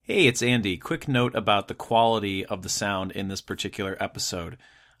Hey, it's Andy. Quick note about the quality of the sound in this particular episode.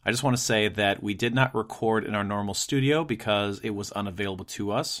 I just want to say that we did not record in our normal studio because it was unavailable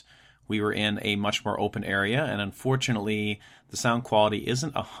to us. We were in a much more open area, and unfortunately, the sound quality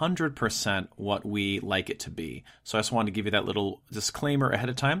isn't 100% what we like it to be. So I just wanted to give you that little disclaimer ahead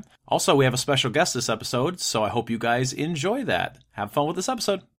of time. Also, we have a special guest this episode, so I hope you guys enjoy that. Have fun with this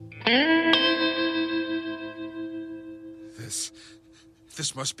episode.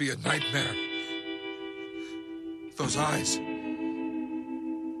 This must be a nightmare. Those eyes.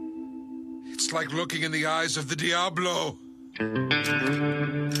 It's like looking in the eyes of the Diablo.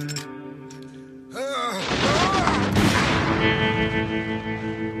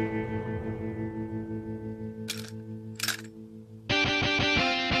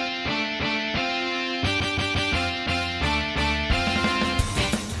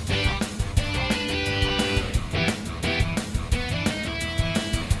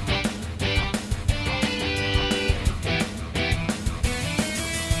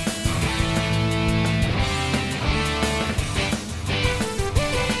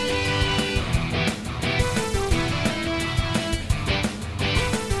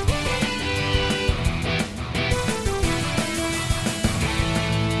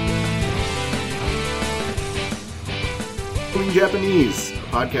 Japanese, a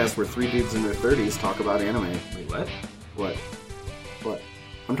podcast where three dudes in their 30s talk about anime. Wait, what? What?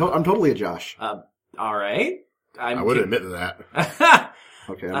 I'm totally a Josh. All right. I would admit to that.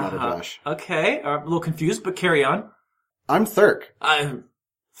 Okay, I'm not a Josh. Okay, I'm a little confused, but carry on. I'm Thurk.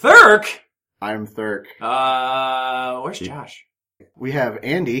 Thurk? I'm Thurk. Where's Josh? We have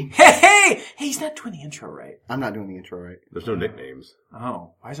Andy. Hey, he's not doing the intro right. I'm not doing the intro right. There's no nicknames.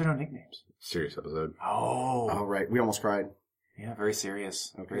 Oh, why is there no nicknames? Serious episode. Oh, right. We almost cried. Yeah, very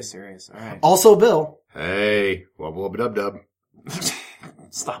serious. Okay. Very serious. All right. Also, Bill. Hey, wubba-dub-dub.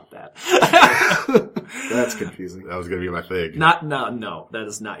 Stop that. That's confusing. That was going to be my thing. No, that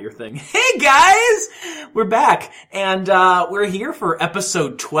is not your thing. Hey guys! We're back, and we're here for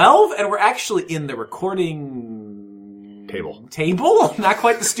episode 12, and we're actually in the recording... Table? Not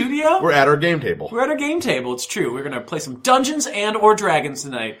quite the studio? We're at our game table. We're at our game table, it's true. We're gonna play some Dungeons and or Dragons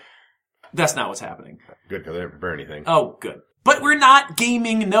tonight. That's not what's happening. Good, because I didn't prepare anything. Oh, good. But we're not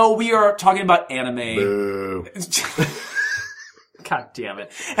gaming, no, we are talking about anime. Boo. God damn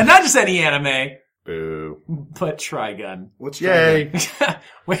it. And not just any anime, Boo. but Trigun. What's Yay.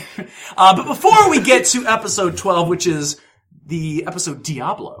 But before we get to episode 12, which is the episode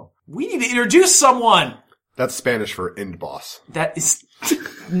Diablo, we need to introduce someone. That's Spanish for end boss. That is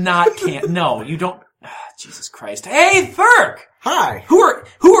not no, you don't. Jesus Christ. Hey, Thurk! Hi. Who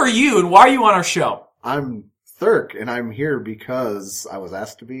are you and why are you on our show? I'm Thurk, and I'm here because I was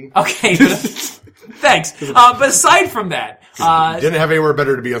asked to be. Okay, thanks. But aside from that, Didn't have anywhere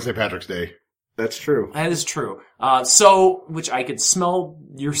better to be on St. Patrick's Day. That's true. that is true. Which I could smell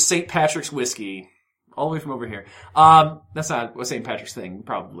your St. Patrick's whiskey all the way from over here. That's not a St. Patrick's thing,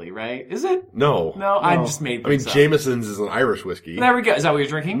 probably, right? Is it? No. No, I just made I mean, things up. Jameson's is an Irish whiskey. There we go. Is that what you're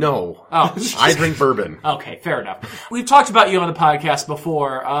drinking? No. Oh. I drink bourbon. Okay, fair enough. We've talked about you on the podcast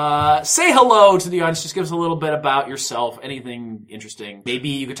before. Say hello to the audience. Just give us a little bit about yourself. Anything interesting. Maybe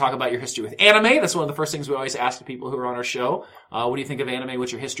you could talk about your history with anime. That's one of the first things we always ask the people who are on our show. What do you think of anime?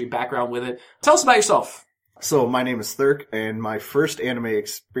 What's your history, background with it? Tell us about yourself. So, my name is Thurk, and my first anime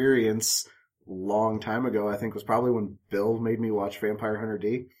experience long time ago, I think, was probably when Bill made me watch Vampire Hunter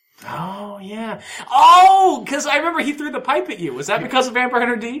D. Oh, yeah. Oh, because I remember he threw the pipe at you. Was that because of Vampire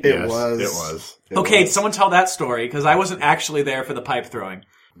Hunter D? It was. Okay, someone tell that story, because I wasn't actually there for the pipe throwing.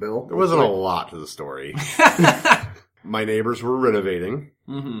 Bill? There wasn't a lot to the story. My neighbors were renovating.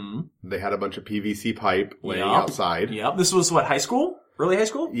 Mm-hmm. They had a bunch of PVC pipe laying outside. Yep. This was what, high school? Early high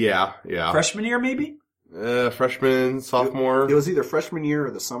school? Yeah. Freshman year, maybe? Freshman, sophomore. It was either freshman year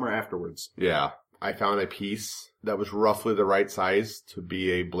or the summer afterwards. Yeah. I found a piece that was roughly the right size to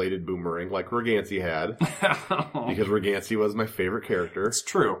be a bladed boomerang like Regancy had. Because Regancy was my favorite character. It's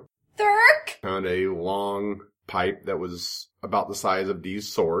true. Thurk! Found a long pipe that was about the size of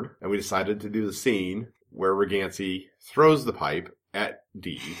Dee's sword. And we decided to do the scene where Regancy throws the pipe at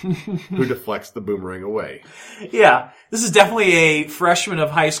Dee, who deflects the boomerang away. Yeah, this is definitely a freshman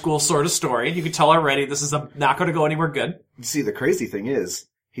of high school sort of story. You can tell already this is not going to go anywhere good. See, the crazy thing is,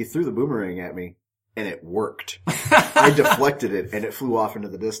 he threw the boomerang at me, and it worked. I deflected it, and it flew off into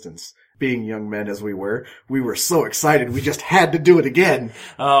the distance. Being young men as we were so excited we just had to do it again.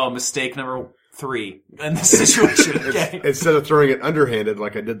 Oh, mistake number 3 in this situation. Okay. Instead of throwing it underhanded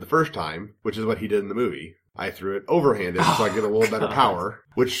like I did the first time, which is what he did in the movie, I threw it overhanded so I get a little better power,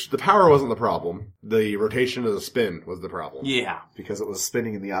 which the power wasn't the problem. The rotation of the spin was the problem. Yeah. Because it was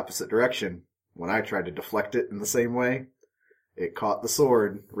spinning in the opposite direction. When I tried to deflect it in the same way, it caught the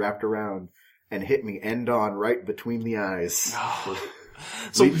sword, wrapped around, and hit me end on right between the eyes.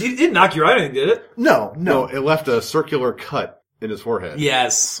 So it didn't knock your eye, anything, did it? No. No, it left a circular cut in his forehead.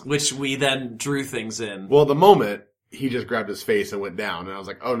 Yes, which we then drew things in. Well, the moment, he just grabbed his face and went down, and I was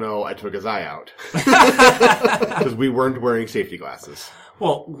like, oh no, I took his eye out. Because we weren't wearing safety glasses.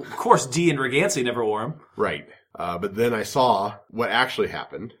 Well, of course, Dee and Regancy never wore them. Right. But then I saw what actually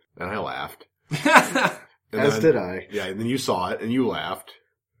happened, and I laughed. As did I. Yeah, and then you saw it, and you laughed.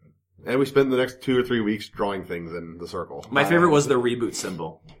 And we spent the next 2 or 3 weeks drawing things in the circle. My favorite was the reboot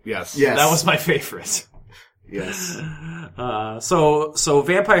symbol. Yes. Yes. That was my favorite. Yes. So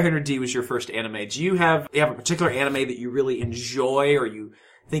Vampire Hunter D was your first anime. Do you have a particular anime that you really enjoy or you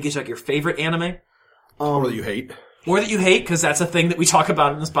think is like your favorite anime? Or that you hate. Or that you hate, because that's a thing that we talk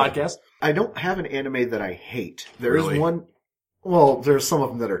about in this podcast. I don't have an anime that I hate. There is Really? one. Well, there's some of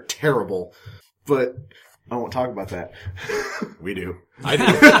them that are terrible, but I won't talk about that. We do. I do.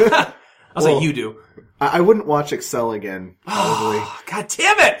 I was Well, like, you do. I wouldn't watch Excel again, probably. God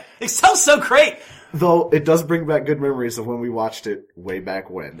damn it! Excel's so great! Though it does bring back good memories of when we watched it way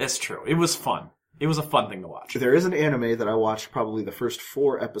back when. That's true. It was fun. It was a fun thing to watch. There is an anime that I watched probably the first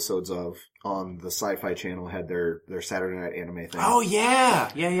 4 episodes of on the Sci-Fi Channel, had their Saturday night anime thing. Oh,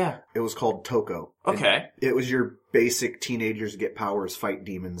 yeah. Yeah. It was called Toko. Okay. And it was your basic teenagers get powers, fight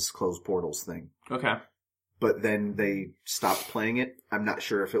demons, close portals thing. Okay. But then they stopped playing it. I'm not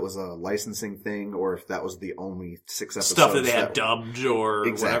sure if it was a licensing thing or if that was the only 6 episodes. Stuff that they had dubbed or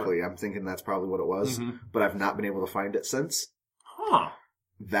Exactly. whatever. I'm thinking that's probably what it was. Mhm. But I've not been able to find it since. Huh.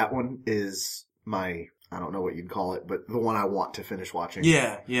 That one is my, I don't know what you'd call it, but the one I want to finish watching.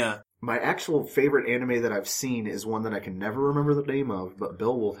 Yeah. My actual favorite anime that I've seen is one that I can never remember the name of, but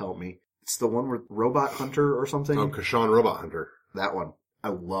Bill will help me. It's the one with Robot Hunter or something. Oh, Kashan Robot Hunter. That one. I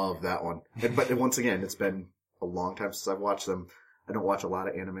love that one. But once again, it's been a long time since I've watched them. I don't watch a lot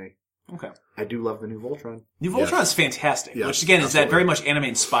of anime. Okay. I do love the new Voltron. New Voltron Yes. is fantastic, Yes, which again is that absolutely. very much anime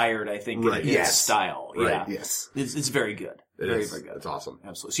inspired, I think, Right. in its Yes. style. Right. Yeah. Yes. It's very good. It very, is. very good. It's awesome.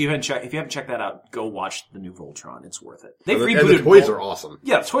 Absolutely. So if you haven't checked that out, go watch the new Voltron. It's worth it. They've And rebooted. the toys are awesome.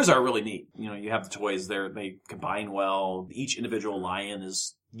 Yeah, the toys are really neat. You know, you have the toys there. They combine well. Each individual lion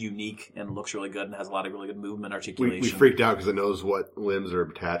is unique and looks really good and has a lot of really good movement articulation. We freaked out because it knows what limbs are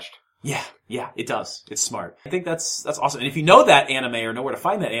attached. Yeah, it does. It's smart. I think that's awesome. And if you know that anime or know where to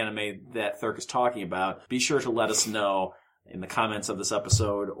find that anime that Thurk is talking about, be sure to let us know in the comments of this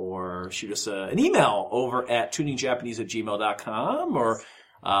episode or shoot us an email over at tuningjapanese@gmail.com or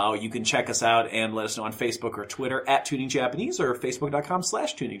you can check us out and let us know on Facebook or Twitter at tuningjapanese or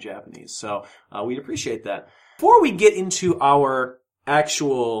facebook.com/tuningjapanese. So we'd appreciate that. Before we get into our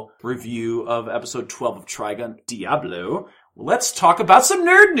actual review of episode 12 of Trigun Diablo, let's talk about some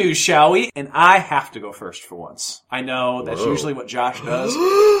nerd news, shall we? And I have to go first for once. I know that's Whoa. usually what Josh does,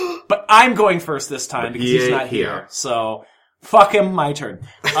 but I'm going first this time because he's he not ain't here. here. So, fuck him, my turn.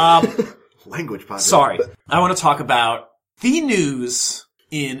 Language positive. Sorry. I want to talk about the news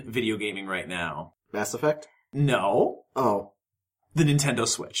in video gaming right now. Mass Effect? No, Oh. the Nintendo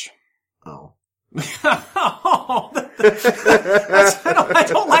Switch. Oh. I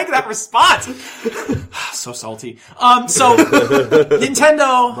don't like that response. So salty. So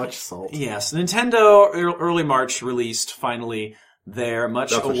Nintendo. Much salt. Yes, Nintendo early March released finally their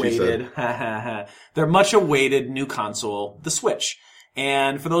much That's what she awaited, their much awaited new console, the Switch.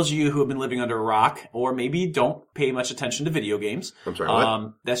 And for those of you who have been living under a rock, or maybe don't pay much attention to video games, I'm sorry,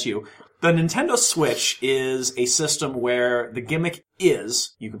 what? that's you. The Nintendo Switch is a system where the gimmick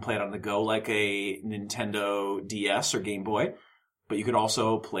is you can play it on the go like a Nintendo DS or Game Boy, but you could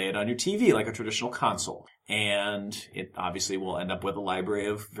also play it on your TV like a traditional console. And it obviously will end up with a library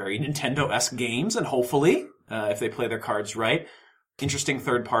of very Nintendo-esque games, and hopefully, if they play their cards right, interesting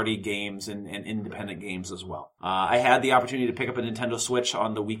third-party games and independent games as well. I had the opportunity to pick up a Nintendo Switch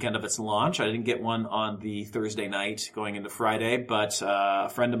on the weekend of its launch. I didn't get one on the Thursday night going into Friday, but a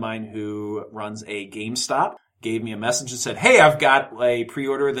friend of mine who runs a GameStop gave me a message and said, hey, I've got a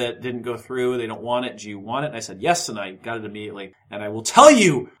pre-order that didn't go through. They don't want it. Do you want it? And I said, yes, and I got it immediately. And I will tell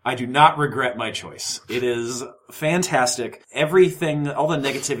you, I do not regret my choice. It is fantastic. Everything, all the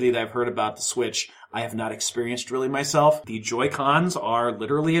negativity that I've heard about the Switch, I have not experienced really myself. The Joy-Cons are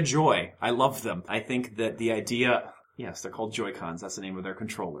literally a joy. I love them. I think that the idea... Yes, they're called Joy-Cons. That's the name of their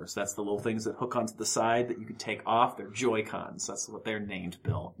controllers. That's the little things that hook onto the side that you can take off. They're Joy-Cons. That's what they're named,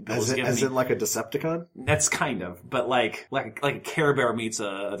 Bill. As in like a Decepticon? That's kind of, but like a Care Bear meets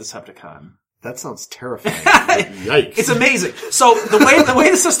a Decepticon. That sounds terrifying. Yikes. It's amazing. So the way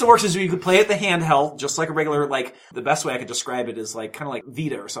the system works is you can play it the handheld, just like a regular, like, the best way I could describe it is like, kind of like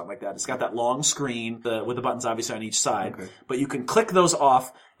Vita or something like that. It's got that long screen, with the buttons obviously on each side. Okay. But you can click those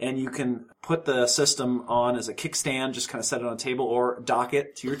off, and you can put the system on as a kickstand, just kind of set it on a table, or dock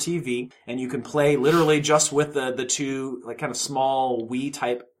it to your TV, and you can play literally just with the two, like, kind of small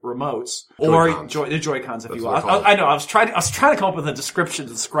Wii-type remotes, or the Joy-Cons, if you will. I know, I was trying to come up with a description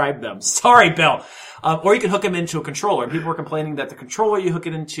to describe them. Sorry, Bill. Or you can hook them into a controller. People were complaining that the controller you hook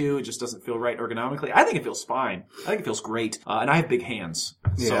it into, it just doesn't feel right ergonomically. I think it feels fine. I think it feels great. And I have big hands.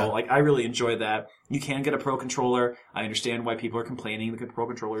 So, like, I really enjoy that. You can get a Pro controller. I understand why people are complaining. The Pro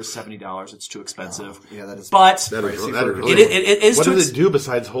controller is $70. It's too expensive. Yeah, that is. But That is Pricey really- it is What too does it do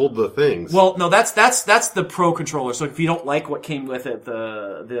besides hold the things? Well, no, that's the Pro controller. So if you don't like what came with it,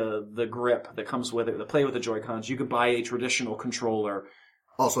 the grip that comes with it, the play with the Joy-Cons, you could buy a traditional controller.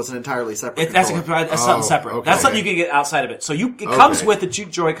 Also, it's an entirely separate That's controller. something separate. okay. That's something you can get outside of it. So it comes with the two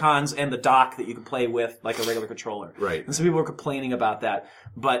Joy-Cons and the dock that you can play with like a regular controller. Right. And some people are complaining about that,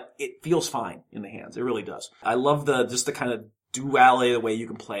 but it feels fine in the hands. It really does. I love the kind of duality, the way you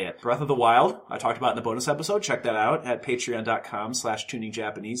can play it. Breath of the Wild, I talked about in the bonus episode. Check that out at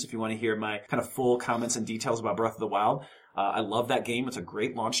patreon.com/tuningjapanese if you want to hear my kind of full comments and details about Breath of the Wild. I love that game. It's a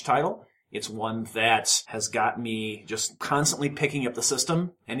great launch title. It's one that has got me just constantly picking up the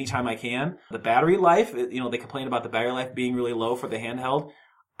system anytime I can. The battery life, they complain about the battery life being really low for the handheld.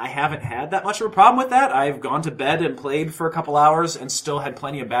 I haven't had that much of a problem with that. I've gone to bed and played for a couple hours and still had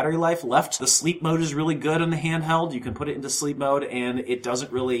plenty of battery life left. The sleep mode is really good on the handheld. You can put it into sleep mode and it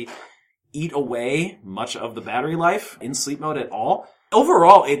doesn't really eat away much of the battery life in sleep mode at all.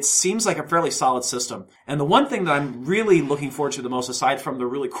 Overall, it seems like a fairly solid system. And the one thing that I'm really looking forward to the most, aside from the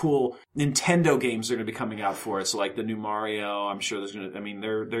really cool Nintendo games that are going to be coming out for it, so like the new Mario, I'm sure there's going to, they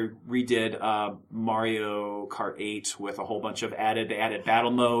redid Mario Kart 8 with a whole bunch of they added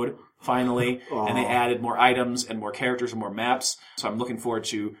battle mode, finally, and they added more items and more characters and more maps. So I'm looking forward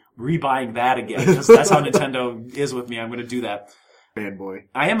to rebuying that again, because that's how Nintendo is with me. I'm going to do that. Fanboy.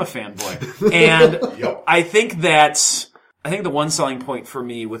 I am a fanboy. And I think the one selling point for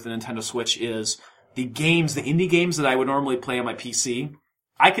me with the Nintendo Switch is the indie games that I would normally play on my PC.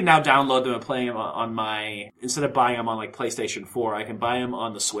 I can now download them and play them instead of buying them on like PlayStation 4, I can buy them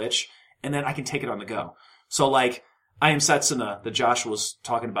on the Switch, and then I can take it on the go. So like, I Am Setsuna that Josh was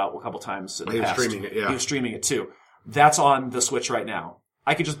talking about a couple times in the past. He was streaming it, yeah. He was streaming it too. That's on the Switch right now.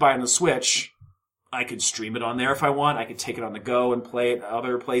 I could just buy it on the Switch. I could stream it on there if I want. I could take it on the go and play it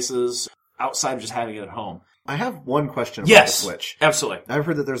other places outside of just having it at home. I have one question about the Switch. Absolutely. I've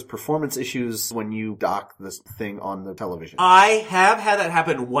heard that there's performance issues when you dock this thing on the television. I have had that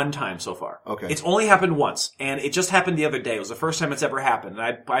happen one time so far. Okay. It's only happened once, and it just happened the other day. It was the first time it's ever happened.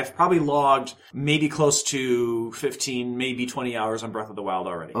 And I've probably logged maybe close to 15, maybe 20 hours on Breath of the Wild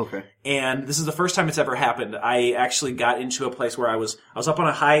already. Okay. And this is the first time it's ever happened. I actually got into a place where I was up on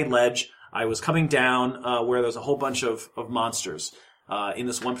a high ledge. I was coming down where there was a whole bunch of monsters in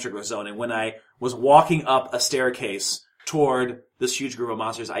this one particular zone. And when I was walking up a staircase toward this huge group of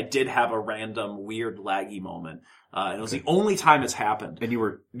monsters, I did have a random weird laggy moment. And it was the only time it's happened. And you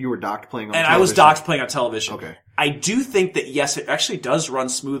were docked playing on and television? I was docked playing on television. Okay. I do think that, yes, it actually does run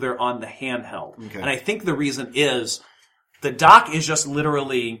smoother on the handheld. Okay. And I think the reason is the dock is just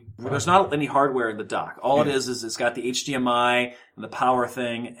literally, there's not any hardware in the dock. All it is it's got the HDMI and the power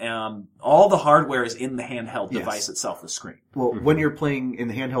thing. All the hardware is in the handheld device itself, the screen. Well, when you're playing in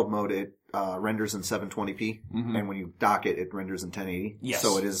the handheld mode, it renders in 720p, and when you dock it, it renders in 1080. Yes.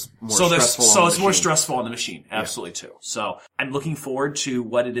 So it is more So stressful on the it's more machine. stressful on the machine. Absolutely too. So I'm looking forward to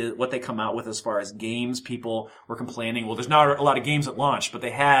what they come out with as far as games. People were complaining, well, there's not a lot of games at launch, but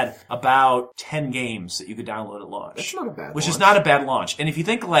they had about 10 games that you could download at launch. That's not a bad Which launch. is not a bad launch. And if you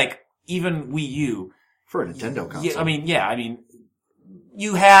think like even Wii U, For a Nintendo console. I mean,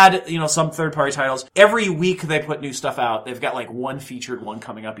 you had, some third-party titles. Every week they put new stuff out. They've got like one featured one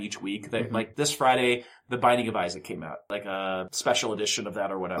coming up each week. Like this Friday, The Binding of Isaac came out. Like a special edition of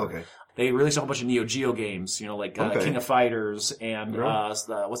that or whatever. Okay. They released a whole bunch of Neo Geo games, King of Fighters and,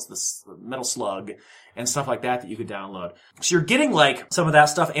 what's this, Metal Slug and stuff like that you could download. So you're getting like some of that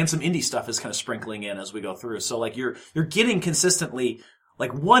stuff and some indie stuff is kind of sprinkling in as we go through. So like you're getting consistently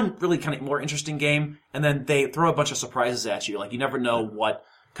like one really kind of more interesting game, and then they throw a bunch of surprises at you. Like you never know what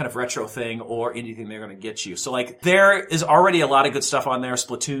kind of retro thing or indie thing they're going to get you. So like there is already a lot of good stuff on there.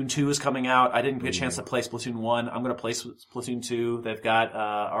 Splatoon 2 is coming out. I didn't get a chance to play Splatoon 1. I'm going to play Splatoon 2. They've got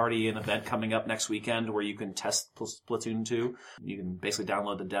already an event coming up next weekend where you can test Splatoon 2. You can basically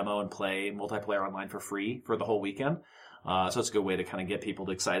download the demo and play multiplayer online for free for the whole weekend. So it's a good way to kind of get people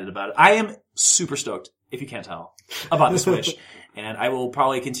excited about it. I am super stoked, if you can't tell, about the Switch. And I will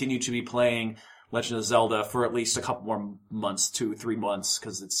probably continue to be playing Legend of Zelda for at least a couple more months, 2-3 months,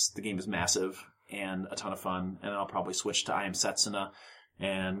 because the game is massive and a ton of fun. And I'll probably switch to I Am Setsuna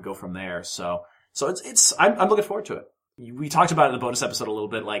and go from there. So I'm looking forward to it. We talked about it in the bonus episode a little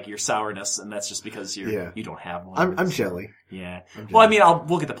bit, like your sourness, and that's just because you don't have one. I'm jelly. Yeah. I'm jelly. Well, I mean,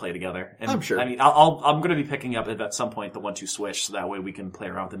 we'll get to play together. And, I'm sure. I mean, I'm going to be picking up at some point the 1-2 Switch, so that way we can play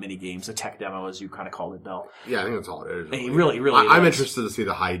around with the mini games, the tech demo, as you kind of called it, Bill. Yeah, I think that's all it is. It really I'm is. interested to see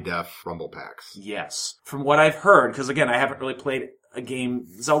the high def rumble packs. Yes. From what I've heard, because again, I haven't really played a game.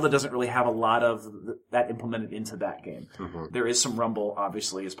 Zelda doesn't really have a lot of that implemented into that game. Mm-hmm. There is some rumble,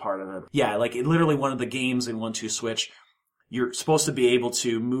 obviously, as part of it. Yeah, like literally one of the games in 1-2 Switch, you're supposed to be able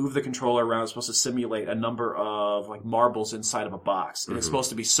to move the controller around. It's supposed to simulate a number of like marbles inside of a box. And it's supposed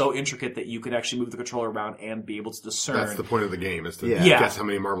to be so intricate that you could actually move the controller around and be able to discern. That's the point of the game, is to Yeah. guess how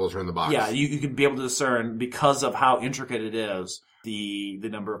many marbles are in the box. Yeah, you can be able to discern, because of how intricate it is, the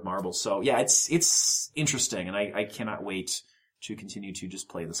number of marbles. So yeah, it's interesting, and I cannot wait to continue to just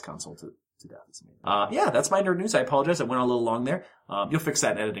play this console to death. It's amazing. Yeah, that's my nerd news. I apologize. I went a little long there. You'll fix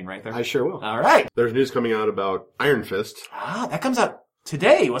that in editing right there. I sure will. All right. There's news coming out about Iron Fist. That comes out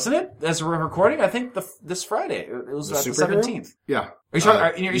today, wasn't it? As we're recording, I think this Friday. It was The the superhero? 17th. Yeah. Are you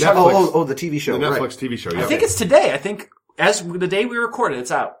talking? You're talking Oh, the TV show. The Netflix Right. TV show, I yeah. think it's today. I think as the day we recorded,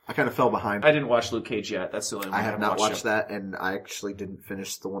 it's out. I kind of fell behind. I didn't watch Luke Cage yet. That's the only one I have haven't not watched yet. that, and I actually didn't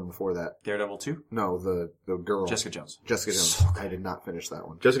finish the one before that. Daredevil 2? No, the girl. Jessica Jones. Jessica Jones. So good. I did not finish that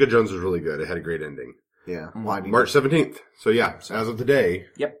one. Jessica Jones was really good. It had a great ending. Yeah. Mm-hmm. Well, I mean, March 17th. So yeah, as of today,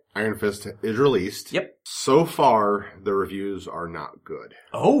 Yep. Iron Fist is released. Yep. So far, the reviews are not good.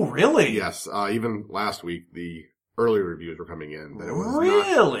 Oh, really? Yes, even last week, the early reviews were coming in. That it was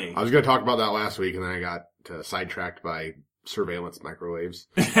Really? Not, I was going to talk about that last week, and then I got sidetracked by surveillance microwaves.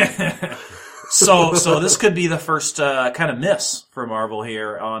 So this could be the first kind of miss for Marvel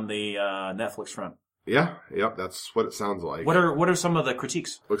here on the Netflix front. Yeah, yep, that's what it sounds like. What are some of the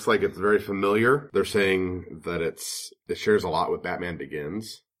critiques? Looks like it's very familiar. They're saying that it shares a lot with Batman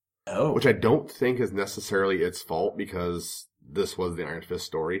Begins, Oh. which I don't think is necessarily its fault, because this was the Iron Fist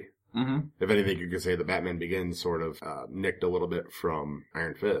story. Mm-hmm. If anything, you could say that Batman Begins sort of nicked a little bit from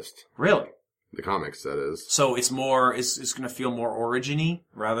Iron Fist. Really? The comics, that is. So it's going to feel more origin-y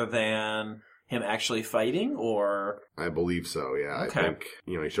rather than him actually fighting, or? I believe so, yeah. Okay. I think,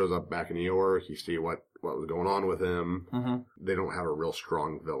 he shows up back in New York, you see what was going on with him. Mm-hmm. They don't have a real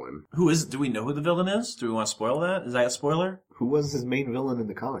strong villain. Do we know who the villain is? Do we want to spoil that? Is that a spoiler? who was his main villain in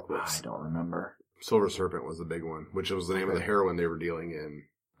the comic books? I don't remember. Silver Serpent was the big one, which was the name of the heroine they were dealing in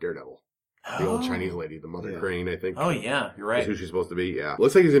Daredevil. The old Chinese lady, the Mother Yeah. Crane, I think. Oh, yeah, you're Is right. who she's supposed to be, yeah.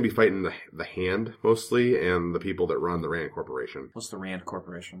 Looks like he's going to be fighting the Hand, mostly, and the people that run the Rand Corporation. What's the Rand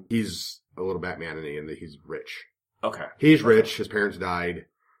Corporation? He's a little Batman-y in that he's rich. Okay. He's rich, his parents died,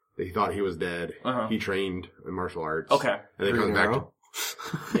 he thought he was dead, Uh-huh. he trained in martial arts. Okay. And then Green comes back Arrow?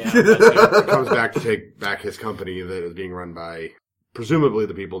 Yeah, that's good. comes back to take back his company that is being run by, presumably,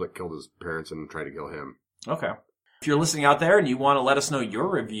 the people that killed his parents and tried to kill him. Okay. If you're listening out there and you want to let us know your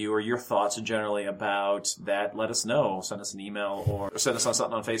review or your thoughts generally about that, let us know. Send us an email or send us on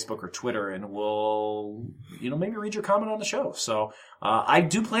something on Facebook or Twitter, and we'll, maybe read your comment on the show. So I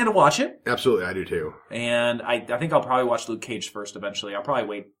do plan to watch it, Absolutely, I do too. and I think I'll probably watch Luke Cage first eventually. I'll probably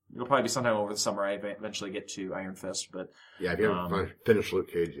wait. It'll probably be sometime over the summer I eventually get to Iron Fist, but Yeah, if you haven't finished Luke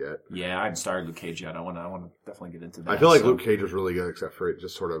Cage yet. yeah, I haven't started Luke Cage yet. I want to definitely get into that. I feel like so. Luke Cage was really good, except for it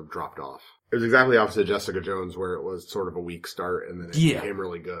just sort of dropped off. It was exactly opposite of Jessica Jones, where it was sort of a weak start, and then it Yeah. became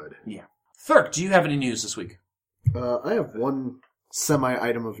really good. Yeah. Thurk, do you have any news this week? I have one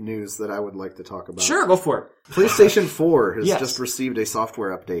semi-item of news that I would like to talk about. Sure, go for it. PlayStation 4 has Yes. just received a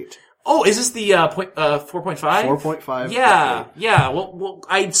software update. Oh, is this the 4.5? 4.5. Yeah, update. yeah. Well,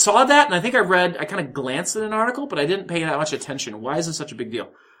 I saw that, and I think I kind of glanced at an article, but I didn't pay that much attention. Why is this such a big deal?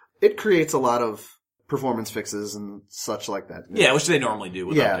 It creates a lot of performance fixes and such like that. Yeah, which they normally do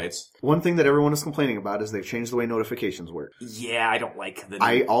with Yeah. updates. One thing that everyone is complaining about is they've changed the way notifications work. Yeah, I don't like the.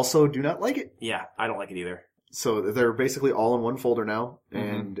 I also do not like it. Yeah, I don't like it either. So they're basically all in one folder now,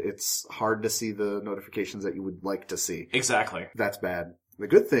 and it's hard to see the notifications that you would like to see. Exactly. That's bad. The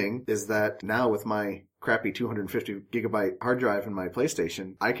good thing is that now with my crappy 250 gigabyte hard drive in my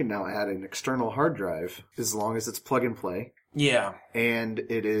PlayStation, I can now add an external hard drive as long as it's plug and play, Yeah. and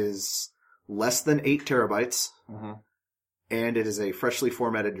it is less than 8 terabytes, Mhm. and it is a freshly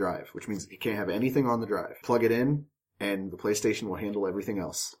formatted drive, which means you can't have anything on the drive. Plug it in, and the PlayStation will handle everything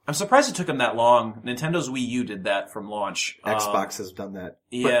else. I'm surprised it took them that long. Nintendo's Wii U did that from launch. Xbox has done that.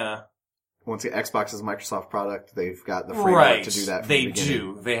 Yeah. once again, Xbox is a Microsoft product. They've got the framework to do that from They the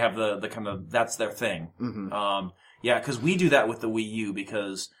beginning. do. They have the kind of, that's their thing. Mm-hmm. Yeah, because we do that with the Wii U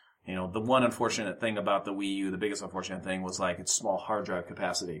because, you know, the one unfortunate thing about the Wii U, the biggest unfortunate thing was like its small hard drive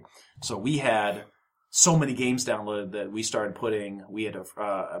capacity. So we had so many games downloaded that we started putting, we had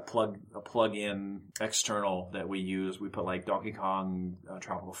a plug-in external that we used. We put like Donkey Kong,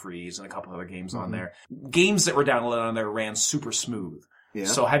 Tropical Freeze, and a couple other games on there. Games that were downloaded on there ran super smooth. Yeah.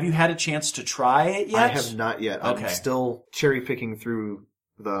 So have you had a chance to try it yet? I have not yet. Okay. I'm still cherry picking through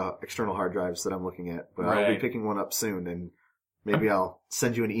the external hard drives that I'm looking at, but I'll be Right. picking one up soon, and maybe I'll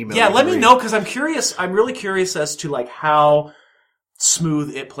send you an email. Yeah, you let can me read. know because I'm curious. I'm really curious as to like how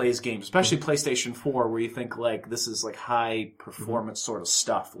smooth it plays games, especially PlayStation 4, where you think like this is like high performance sort of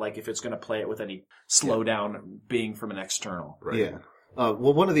stuff. Like if it's going to play it with any slowdown being from an external. Right. Yeah.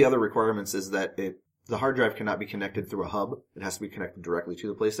 Well, one of the other requirements is that the hard drive cannot be connected through a hub. It has to be connected directly to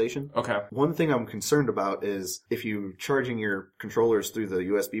the PlayStation. Okay. One thing I'm concerned about is if you're charging your controllers through the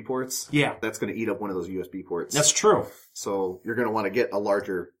USB ports, Yeah, that's going to eat up one of those USB ports. that's true. So you're going to want to get a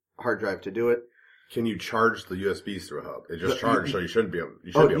larger hard drive to do it. Can you charge the USBs through a hub? It just charged, so you shouldn't be able.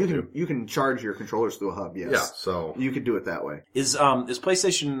 You Oh, should be able to. you can charge your controllers through a hub, yes. Yeah. So You could do it that way. Is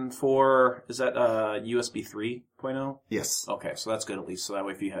PlayStation 4 is that USB 3.0? Yes. Okay, so that's good at least. So that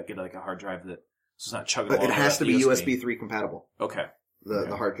way, if you get like a hard drive that it's not chugging But along it has to be USB. USB 3 compatible. Okay.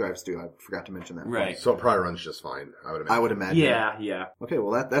 The hard drives do. I forgot to mention that. Right. so it probably runs just fine. I would imagine. I would imagine. Yeah. Okay,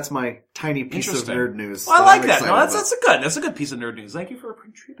 well that's my tiny piece of Interesting. nerd news. Well, I like I'm that. No, excited that's a good piece of nerd news. Thank you for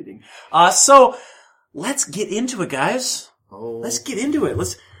contributing. So let's get into it, guys. about. Oh, Let's get into it.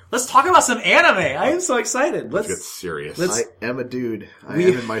 Let's talk about some anime. I am so excited. Let's get serious. I am a dude. I We-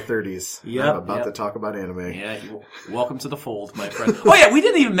 am in my 30s. Yep, I'm about yep. to talk about anime. Yeah, welcome to the fold, my friend. Oh yeah, we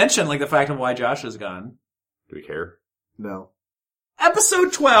didn't even mention like the fact of why Josh is gone. Do we care? No.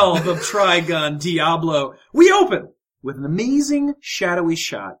 Episode 12 of Trigun Diablo. We open with an amazing shadowy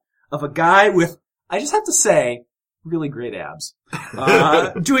shot of a guy with, I just have to say, really great abs.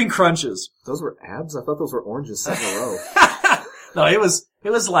 Doing crunches. Those were abs? I thought those were oranges set in a row. No, it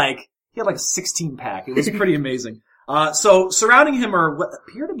was like, he had like a 16 pack. It was pretty amazing. So surrounding him are what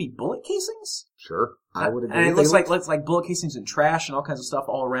appear to be bullet casings. Sure. I would agree. And it They looks looked- like bullet casings and trash and all kinds of stuff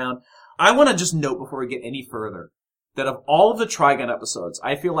all around. I want to just note before we get any further that of all of the Trigun episodes,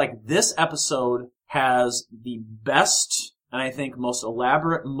 I feel like this episode has the best and I think most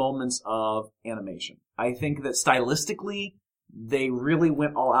elaborate moments of animation. I think that stylistically, they really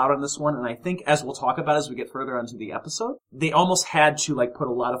went all out on this one, and I think, as we'll talk about as we get further onto the episode, they almost had to like put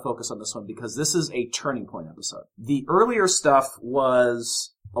a lot of focus on this one because this is a turning point episode. The earlier stuff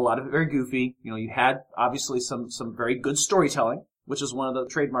was a lot of it very goofy. You know, you had obviously some very good storytelling, which is one of the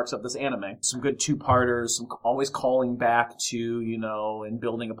trademarks of this anime. Some good two-parters, some always calling back to, you know, and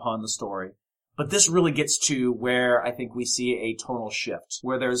building upon the story. But this really gets to where I think we see a tonal shift,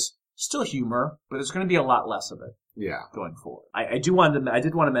 where there's still humor, but there's going to be a lot less of it Yeah. going forward. I did want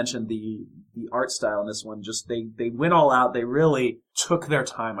to mention the art style in this one. Just they went all out. They really took their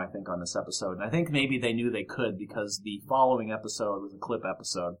time, I think, on this episode. And I think maybe they knew they could because the following episode was a clip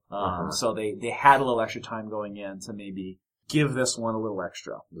episode. So they had a little extra time going in to maybe give this one a little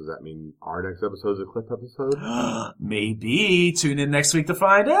extra. Does that mean our next episode's a clip episode? Maybe. Tune in next week to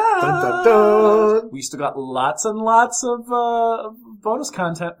find out. Dun, dun, dun. We still got lots and lots of bonus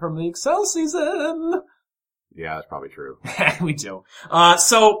content from the Excel season. Yeah, that's probably true. We do.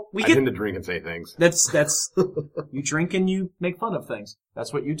 So we I get tend to drink and say things. That's you drink and you make fun of things.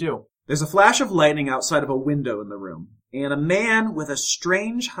 That's what you do. There's a flash of lightning outside of a window in the room, and a man with a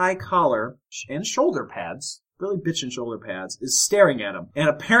strange high collar and shoulder pads, really bitchin' shoulder pads, is staring at him and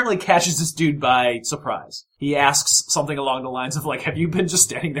apparently catches this dude by surprise. He asks something along the lines of like, "Have you been just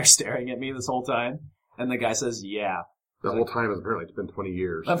standing there staring at me this whole time?" And the guy says, "Yeah." The whole time is apparently it's been 20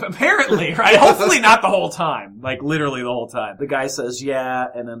 years. Apparently, right? Hopefully not the whole time. Like, literally the whole time. The guy says, yeah,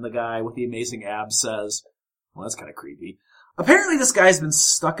 and then the guy with the amazing abs says, well, that's kind of creepy. Apparently this guy's been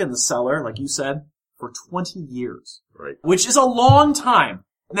stuck in the cellar, like you said, for 20 years. Right. Which is a long time.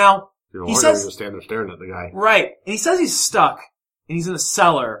 Now, You know, he longer says... than just stand there staring at the guy. Right. And he says he's stuck, and he's in a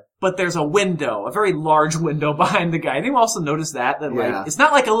cellar, but there's a window, a very large window behind the guy. Anyone also notice that? That, Yeah. like, it's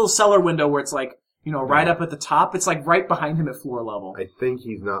not like a little cellar window where it's like, you know, right up at the top. It's like right behind him at floor level. I think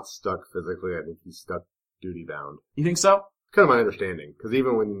he's not stuck physically. I think he's stuck duty bound. You think so? It's kind of my understanding. Because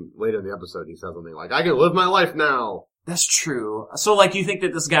even when later in the episode he says something like, I can live my life now. That's true. So, like, you think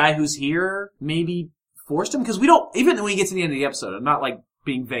that this guy who's here maybe forced him? Because we don't, even when we get to the end of the episode, I'm not, like,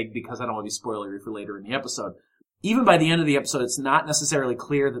 being vague because I don't want to be spoilery for later in the episode. Even by the end of the episode, it's not necessarily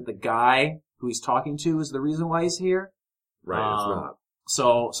clear that the guy who he's talking to is the reason why he's here. Right, it's not.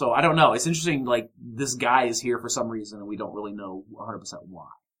 So I don't know. It's interesting, like, this guy is here for some reason and we don't really know 100% why.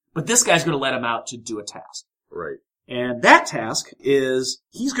 But this guy's gonna let him out to do a task. Right. And that task is,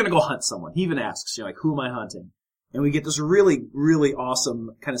 he's gonna go hunt someone. He even asks, like, who am I hunting? And we get this really, really awesome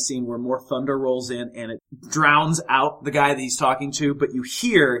kind of scene where more thunder rolls in and it drowns out the guy that he's talking to, but you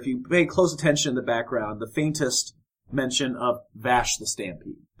hear, if you pay close attention in the background, the faintest mention of Vash the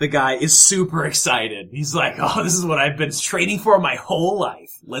Stampede. The guy is super excited. He's like, oh, this is what I've been training for my whole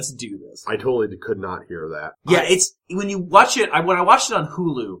life. Let's do this. I totally could not hear that. Yeah, it's, when you watch it, when I watched it on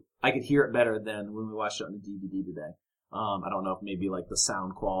Hulu, I could hear it better than when we watched it on the DVD today. I don't know if maybe like the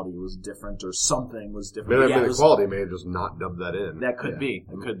sound quality was different or something was different. Maybe the quality may have just not dubbed that in. That could be.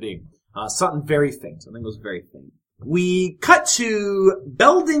 It could be. Something very faint. I think it was very faint. We cut to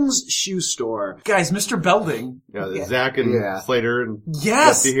Belding's shoe store. Guys, Mr. Belding. Yeah, Zach and Slater and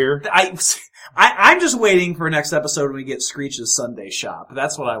yes, Dusty here. I'm just waiting for next episode when we get Screech's Sunday shop.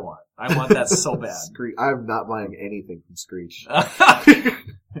 That's what I want. I want that so bad. I'm not buying anything from Screech.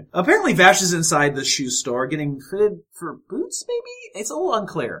 Apparently Vash is inside the shoe store getting fitted for boots, maybe? It's a little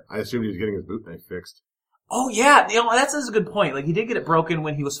unclear. I assumed he was getting his boot knife fixed. Oh yeah, that's a good point. Like, he did get it broken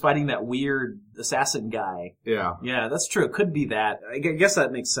when he was fighting that weird assassin guy. Yeah. Yeah, that's true. It could be that. I guess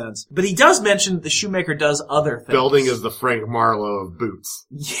that makes sense. But he does mention that the shoemaker does other things. Belding is the Frank Marlowe of boots.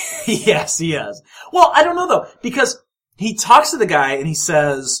 Yes, he is. Well, I don't know though, because he talks to the guy and he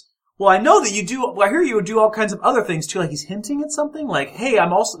says, well, I know that I hear you do all kinds of other things too, like he's hinting at something, like, hey,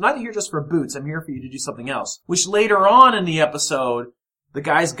 I'm also not here just for boots, I'm here for you to do something else. Which later on in the episode, the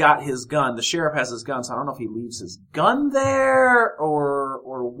guy's got his gun, the sheriff has his gun, so I don't know if he leaves his gun there,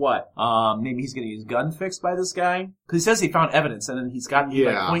 or what. Maybe he's getting his gun fixed by this guy? Cause he says he found evidence, and then he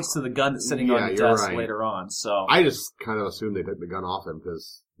like points to the gun that's sitting on the desk later on, so. I just kind of assumed they took the gun off him,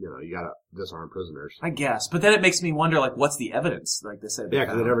 cause, you gotta disarm prisoners. I guess. But then it makes me wonder, like, what's the evidence? Like they said. Yeah,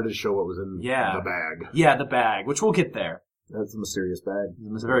 cause they never did show what was in the bag. Yeah, the bag, which we'll get there. That's a mysterious bag.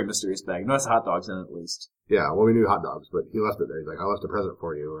 It's a very mysterious bag. No, it's hot dogs in it, at least. Yeah, well, we knew hot dogs, but he left it there. He's like, I left a present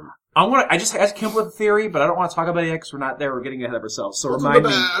for you. And I just came up with a theory, but I don't want to talk about it yet because we're not there. We're getting ahead of ourselves. So remind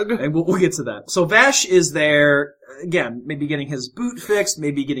me. And we'll get to that. So Vash is there, again, maybe getting his boot fixed,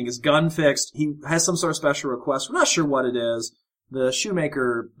 maybe getting his gun fixed. He has some sort of special request. We're not sure what it is. The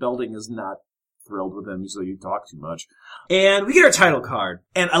shoemaker Belding is not thrilled with him, so you talk too much. And we get our title card.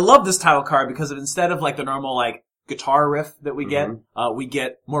 And I love this title card because instead of like the normal like guitar riff that we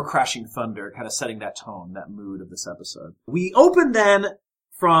get more crashing thunder, kind of setting that tone, that mood of this episode. We open then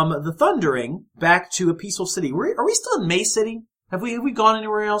from the thundering back to a peaceful city. Are we still in May City? Have we gone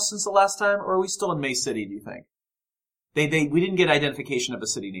anywhere else since the last time, or are we still in May City, do you think? We didn't get identification of a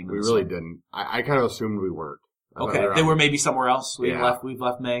city name. We really didn't. I kind of assumed we weren't. Okay, they were maybe somewhere else. We've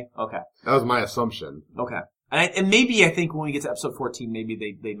left May. Okay. That was my assumption. Okay. And maybe I think when we get to episode 14,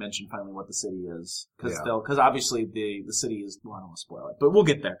 maybe they mention finally what the city is. Cause obviously the city is, well, I don't want to spoil it, but we'll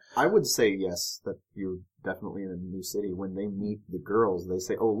get there. I would say yes, that you're definitely in a new city. When they meet the girls, they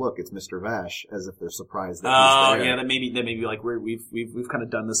say, oh look, it's Mr. Vash, as if they're surprised that he's there. Yeah, that maybe like we've kind of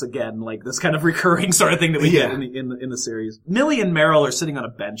done this again, like this kind of recurring sort of thing that we get in the series. Millie and Meryl are sitting on a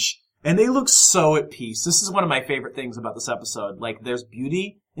bench. And they look so at peace. This is one of my favorite things about this episode. Like, there's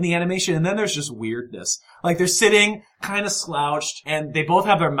beauty in the animation, and then there's just weirdness. Like, they're sitting kind of slouched, and they both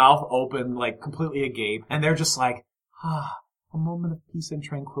have their mouth open, like, completely agape, and they're just like, a moment of peace and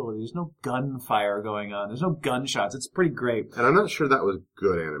tranquility. There's no gunfire going on. There's no gunshots. It's pretty great. And I'm not sure that was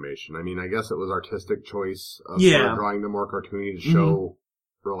good animation. I mean, I guess it was artistic choice of drawing them more cartoony to show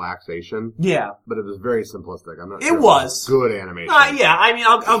relaxation. Yeah. But it was very simplistic. I'm not sure it was good animation. Yeah, I mean,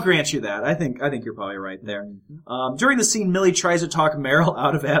 I'll grant you that. I think you're probably right there. During the scene, Millie tries to talk Meryl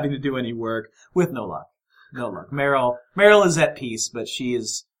out of having to do any work with no luck. No luck. Meryl is at peace, but she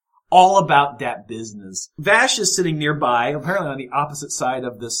is all about that business. Vash is sitting nearby, apparently on the opposite side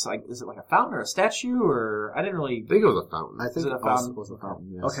of this, like, is it like a fountain or a statue, or I didn't really think it was a fountain. I think it was a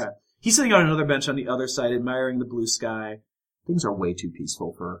fountain, yes. Okay. He's sitting on another bench on the other side, admiring the blue sky. Things are way too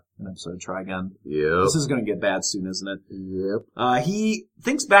peaceful for an episode of Trigun. Yep. This is going to get bad soon, isn't it? Yep. He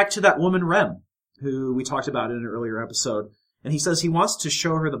thinks back to that woman, Rem, who we talked about in an earlier episode, and he says he wants to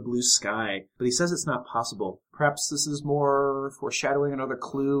show her the blue sky, but he says it's not possible. Perhaps this is more foreshadowing another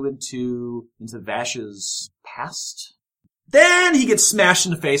clue into Vash's past? Then he gets smashed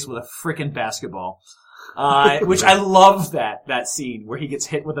in the face with a frickin' basketball. Which I love that scene where he gets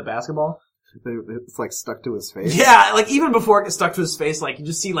hit with a basketball. It's like stuck to his face. Yeah, like even before it gets stuck to his face, like you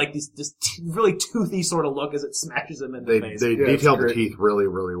just see like this really toothy sort of look as it smashes him in the face. They detailed the teeth really,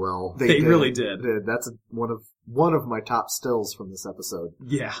 really well. They really did. That's one of my top stills from this episode.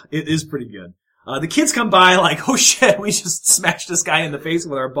 Yeah, it is pretty good. The kids come by like, oh shit, we just smashed this guy in the face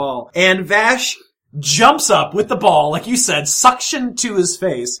with our ball. And Vash jumps up with the ball, like you said, suction to his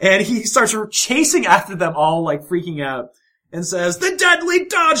face, and he starts chasing after them all, like freaking out, and says, the deadly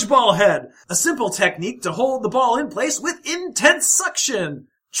dodgeball head! A simple technique to hold the ball in place with intense suction!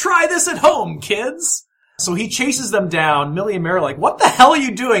 Try this at home, kids! So he chases them down. Millie and Mary are like, what the hell are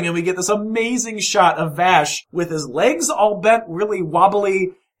you doing? And we get this amazing shot of Vash with his legs all bent, really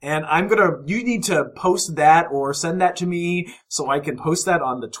wobbly. And you need to post that or send that to me so I can post that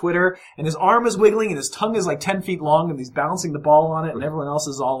on the Twitter. And his arm is wiggling and his tongue is like 10 feet long and he's balancing the ball on it and everyone else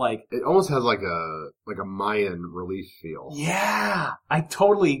is all like... It almost has like a Mayan relief feel. Yeah! I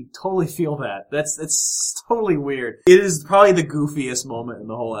totally feel that. It's totally weird. It is probably the goofiest moment in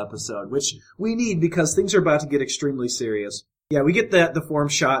the whole episode, which we need because things are about to get extremely serious. Yeah, we get the form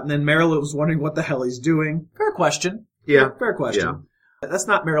shot and then Meryl was wondering what the hell he's doing. Fair question. Yeah. Fair question. Yeah. That's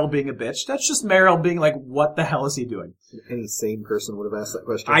not Meryl being a bitch. That's just Meryl being like, what the hell is he doing? Any sane person would have asked that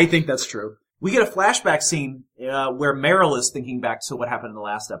question. I think that's true. We get a flashback scene where Meryl is thinking back to what happened in the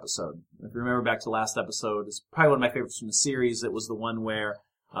last episode. If you remember back to the last episode, it's probably one of my favorites from the series. It was the one where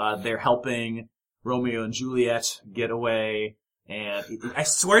they're helping Romeo and Juliet get away. And I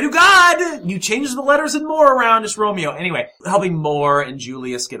swear to God, you changed the letters and more around. It's Romeo. Anyway, helping Moore and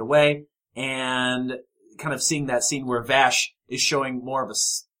Julius get away. And kind of seeing that scene where Vash is showing more of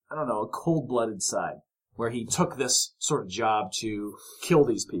a cold-blooded side, where he took this sort of job to kill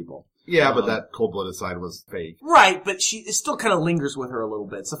these people. Yeah, but that cold-blooded side was fake. Right, but it still kind of lingers with her a little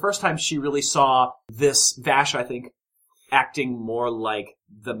bit. It's the first time she really saw this Vash, I think, acting more like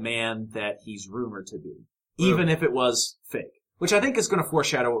the man that he's rumored to be, even if it was fake. Which I think is going to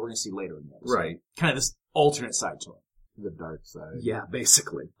foreshadow what we're going to see later in the episode. Right. Kind of this alternate side to him. The dark side. Yeah,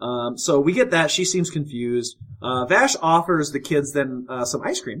 basically. So we get that. She seems confused. Vash offers the kids then some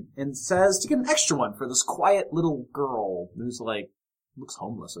ice cream and says to get an extra one for this quiet little girl who's like, looks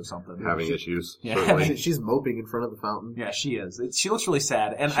homeless or something. Having issues. Yeah. She's moping in front of the fountain. Yeah, she is. She looks really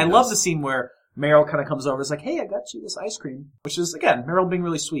sad. And I love the scene where Meryl kind of comes over and is like, hey, I got you this ice cream. Which is, again, Meryl being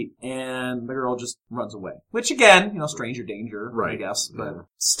really sweet. And the girl just runs away. Which, again, stranger danger, I guess. But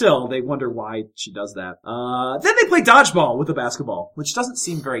still, they wonder why she does that. Then they play dodgeball with the basketball, which doesn't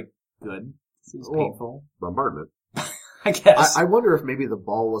seem very good. Seems painful. Bombardment. I guess. I wonder if maybe the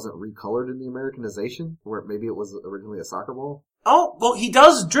ball wasn't recolored in the Americanization, or maybe it was originally a soccer ball. Oh, well, he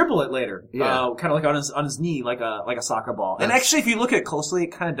does dribble it later. Yeah. Kind of like on his knee, like a soccer ball. And actually, if you look at it closely,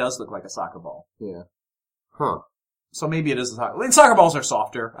 it kind of does look like a soccer ball. Yeah. Huh. So maybe it is a soccer. And soccer balls are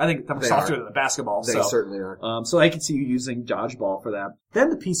softer. I think they're softer than a basketball. They certainly are. So I can see you using dodgeball for that.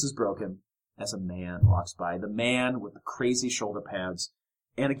 Then the piece is broken as a man walks by. The man with the crazy shoulder pads.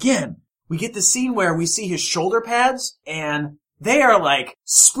 And again, we get the scene where we see his shoulder pads, and they are like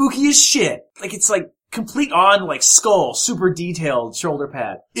spooky as shit. Like it's like complete on like skull, super detailed shoulder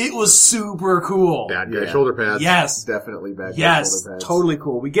pad. It was super cool. Bad guy shoulder pads. Yes. Definitely bad guy Yes, shoulder pads. totally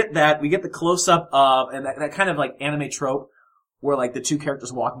cool. We get that. We get the close up of, and that kind of like anime trope where like the two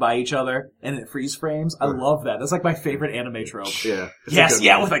characters walk by each other and it freeze frames. I love that. That's like my favorite anime trope. Yeah. Yes,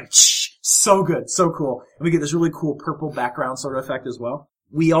 yeah, with like, so good, so cool. And we get this really cool purple background sort of effect as well.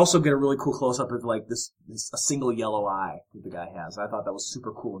 We also get a really cool close-up of like a single yellow eye that the guy has. I thought that was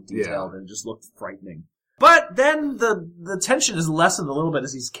super cool and detailed and it just looked frightening. But then the tension is lessened a little bit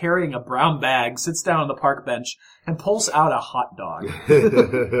as he's carrying a brown bag, sits down on the park bench, and pulls out a hot dog.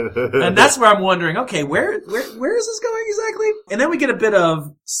 And that's where I'm wondering, okay, where is this going exactly? And then we get a bit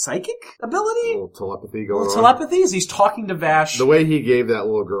of psychic ability? A little telepathy going on. Telepathy as he's talking to Vash. The way he gave that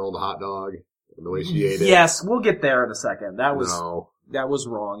little girl the hot dog, and the way she ate it. Yes, we'll get there in a second. That was... No. That was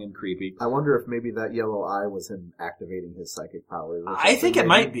wrong and creepy. I wonder if maybe that yellow eye was him activating his psychic powers. I think it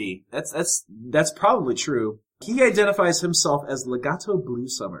might be. That's probably true. He identifies himself as Legato Blue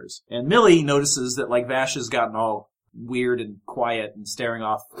Summers. And Millie notices that like Vash has gotten all weird and quiet and staring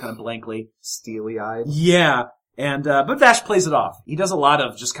off kind of blankly. Steely-eyed. Yeah. And, but Vash plays it off. He does a lot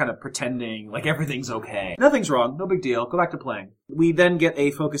of just kind of pretending like everything's okay. Nothing's wrong. No big deal. Go back to playing. We then get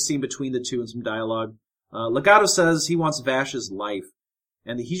a focus scene between the two and some dialogue. Legato says he wants Vash's life.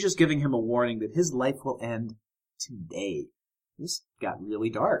 And he's just giving him a warning that his life will end today. This got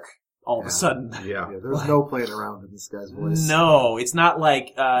really dark all of a sudden. Yeah. There's no playing around in this guy's voice. No, it's not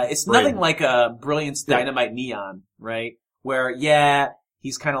like, it's nothing like a Brilliance Dynamite Neon, right? Where,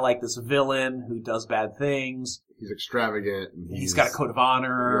 he's kind of like this villain who does bad things. He's extravagant. And he's got a code of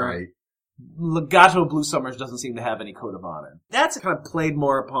honor. Right. Legato Blue Summers doesn't seem to have any code of honor. That's kind of played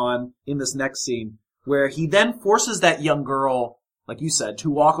more upon in this next scene, where he then forces that young girl, like you said, to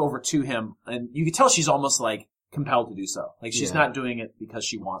walk over to him, and you can tell she's almost like compelled to do so. Like she's not doing it because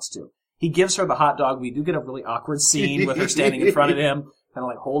she wants to. He gives her the hot dog. We do get a really awkward scene with her standing in front of him, kind of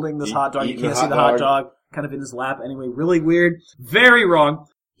like holding this hot dog. You Eating can't the see the hot hot dog. dog, kind of in his lap anyway. Really weird. Very wrong.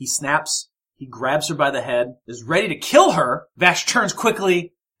 He snaps. He grabs her by the head, is ready to kill her. Vash turns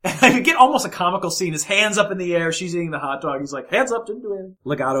quickly. And you get almost a comical scene. His hands up in the air. She's eating the hot dog. He's like, hands up, didn't do anything.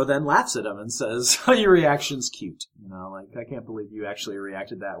 Legato then laughs at him and says, your reaction's cute. You know, like, I can't believe you actually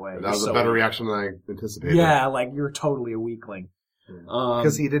reacted that way. That was You're a better weak. reaction than I anticipated. Yeah, like, you're totally a weakling.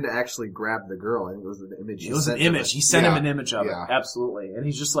 Because he didn't actually grab the girl. I think it was an image. It was an sent to image. her. He sent him Yeah. an image of Yeah. it. Absolutely. And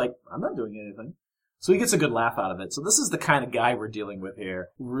he's just like, I'm not doing anything. So he gets a good laugh out of it. So this is the kind of guy we're dealing with here.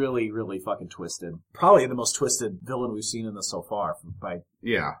 Really, really fucking twisted. Probably the most twisted villain we've seen in this so far.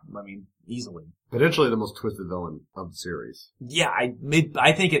 Easily. Potentially the most twisted villain of the series. Yeah,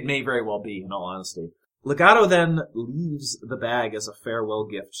 I think it may very well be, in all honesty. Legato then leaves the bag as a farewell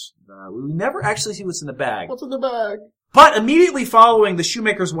gift. We never actually see what's in the bag. What's in the bag? But immediately following, the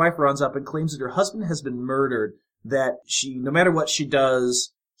shoemaker's wife runs up and claims that her husband has been murdered, that no matter what she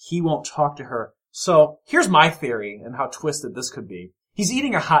does, he won't talk to her. So, here's my theory and how twisted this could be. He's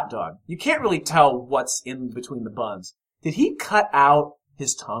eating a hot dog. You can't really tell what's in between the buns. Did he cut out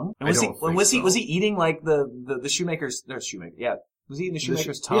his tongue? And was I don't think was so. he eating like the shoemaker's, yeah. Was he eating the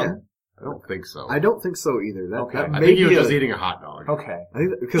shoemaker's tongue? yeah. I don't think so. I don't think so either. Okay. That I may think he be was just eating a hot dog. Okay. I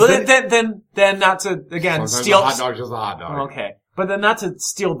think, because Well, then not to, again, Sometimes steal... a hot dog's just a hot dog. Okay. But then not to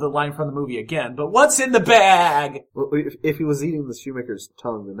steal the line from the movie again, but what's in the bag? well, if he was eating the shoemaker's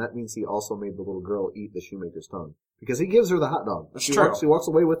tongue, then that means he also made the little girl eat the shoemaker's tongue. Because he gives her the hot dog. That's She true. walks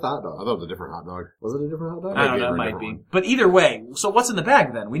away with the hot I dog. thought it was a different hot dog. Was it a different hot dog? I don't gave know, her it a might different be. one. But either way, so what's in the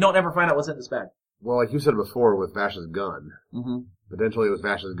bag then? We don't ever find out what's in this bag. Well, like you said before with Vash's gun. Mm-hmm. Potentially it was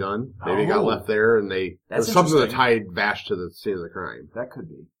Vash's gun. Maybe it Oh. got left there and it That's was something that interesting. tied Vash to the scene of the crime. That could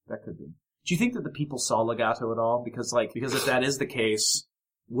be. Do you think that the people saw Legato at all? Because if that is the case,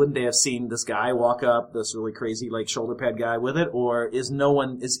 wouldn't they have seen this guy walk up, this really crazy, shoulder pad guy with it? Or is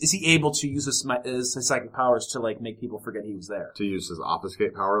he able to use his psychic powers to, make people forget he was there? To use his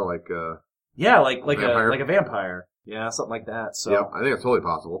obfuscate power Yeah, like vampire? a vampire. Yeah, something like that. So, yeah, I think it's totally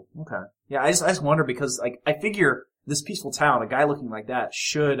possible. okay. Yeah, I just wonder because, I figure this peaceful town, a guy looking like that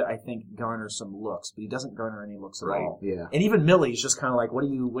should, I think, garner some looks, but he doesn't garner any looks at Right. all. Yeah. And even Millie's just kind of like, what are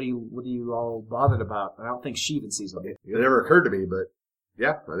you all bothered about? I don't think she even sees him. It never occurred to me, but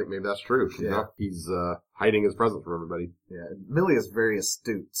yeah, I think maybe that's true. Yeah. He's hiding his presence from everybody. Yeah. Millie is very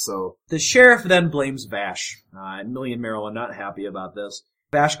astute, so The sheriff then blames Vash. And Millie and Meryl are not happy about this.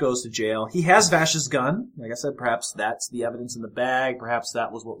 Vash goes to jail. He has Vash's gun. Like I said, perhaps that's the evidence in the bag. Perhaps that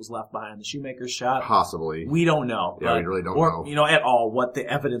was what was left behind the shoemaker's shot. Possibly. We don't know. Yeah, we really don't know. At all what the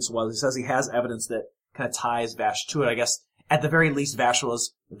evidence was. He says he has evidence that kind of ties Vash to it. I guess at the very least Vash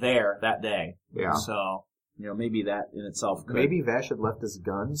was there that day. Yeah. So, maybe that in itself could. maybe Vash had left his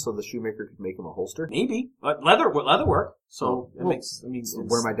gun so the shoemaker could make him a holster. Maybe. But leather work. So it Well, makes, it's,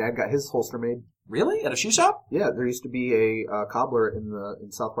 Where my dad got his holster made. really? At a shoe shop? Yeah, there used to be a cobbler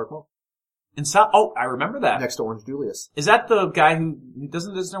in South Park Mall In South, oh, I remember that. next to Orange Julius. Is that the guy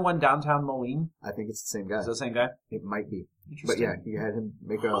isn't there one downtown Moline? I think it's the same guy. Is that the same guy? It might be, but Interesting. yeah, he had him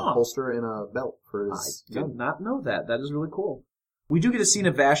make a Huh. holster and a belt for I his did gun. not know that. That is really cool. We do get a scene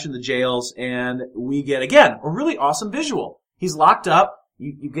of Vash in the jails, and we get, again, a really awesome visual. He's locked up.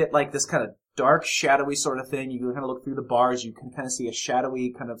 You get this kind of dark, shadowy sort of thing. You can kind of look through the bars. You can kind of see a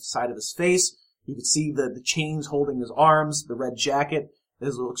shadowy kind of side of his face. You can see the chains holding his arms, the red jacket.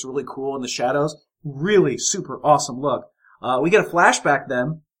 This looks really cool in the shadows. Really super awesome look. We get a flashback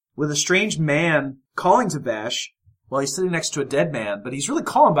then with a strange man calling to Vash while he's sitting next to a dead man, but he's really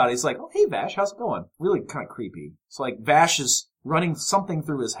calling about it. He's like, oh, hey, Vash, how's it going? Really kind of creepy. So, Vash is running something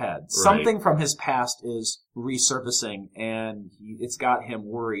through his head. Right. Something from his past is resurfacing, and it's got him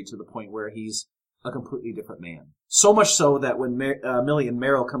worried to the point where he's a completely different man. So much so that when Millie and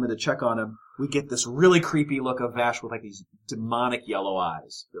Meryl come in to check on him, we get this really creepy look of Vash with these demonic yellow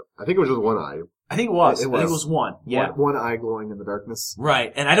eyes. I think it was just one eye. I think it was. It I think it was. was one. Yeah. One eye glowing in the darkness.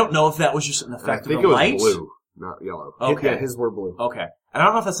 Right. And I don't know if that was just an I effect think of it the was light. blue, not yellow. Okay. Yeah, his were blue. Okay. And I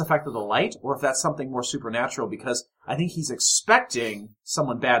don't know if that's the effect of the light or if that's something more supernatural because I think he's expecting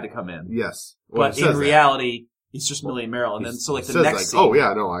someone bad to come in. Yes. Well, But it says in that. reality, it's just Millie and Meryl. And then, so It the says next scene. oh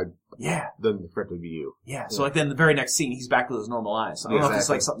yeah, no, Yeah. then effectively be you. Yeah. So then the very next scene, he's back with his normal eyes. So I don't know if it's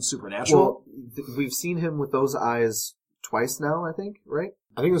Exactly. something supernatural. Well, we've seen him with those eyes twice now, I think, right?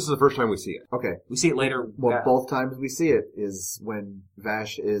 I think this is the first time we see it. Okay. We see it later. Well, Yeah, both times we see it is when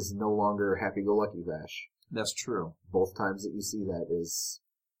Vash is no longer happy-go-lucky Vash. that's true. Both times that you see that is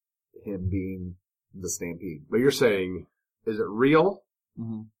him being the Stampede. But you're saying, is it real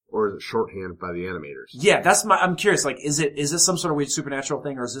Mm-hmm. Or is it shorthand by the animators? Yeah, I'm curious, like, is this some sort of weird supernatural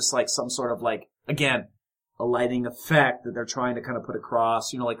thing, or is this like some sort of like, again, a lighting effect that they're trying to kind of put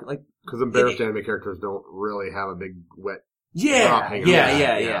across, like. Because embarrassed anime characters don't really have a big wet.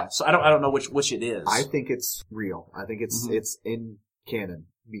 Yeah. So I don't know which it is. I think it's real. I think it's in canon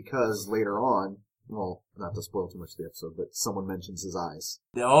because later on, well, not to spoil too much of the episode, but someone mentions his eyes.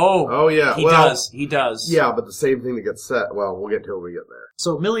 Oh yeah. He does. Yeah, but the same thing that gets said. Well, we'll get to it when we get there.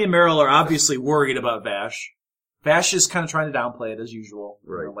 So Millie and Meryl are obviously worried about Vash. Vash is kind of trying to downplay it as usual.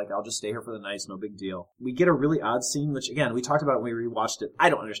 Right. Like, I'll just stay here for the night, no big deal. We get a really odd scene, which, again, we talked about it when we rewatched it.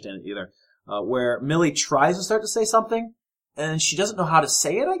 I don't understand it either. Where Millie tries to start to say something, and she doesn't know how to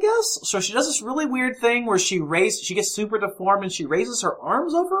say it, I guess. So she does this really weird thing where she gets super deformed and she raises her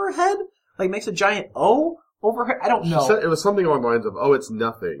arms over her head, like makes a giant O over her. I don't know. She said it was something along the lines of, "Oh, it's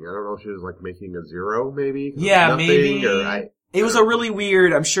nothing." I don't know if she was like making a zero, maybe. Yeah, nothing, maybe. It was a really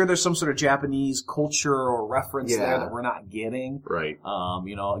weird. I'm sure there's some sort of Japanese culture or reference there that we're not getting. Right.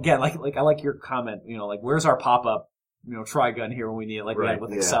 Again, like I like your comment. Like, where's our pop-up? Trigun here when we need it, like we had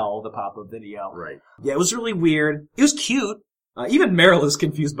with Excel, the pop-up video. Right. Yeah, it was really weird. It was cute. Even Meryl is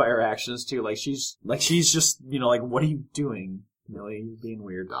confused by her actions too. Like she's just, like, what are you doing? Millie, you're being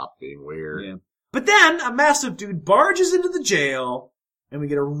weird. Stop being weird. Yeah. But then a massive dude barges into the jail, and we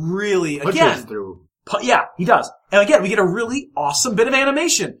get a really Punches through. Yeah, he does. And again, we get a really awesome bit of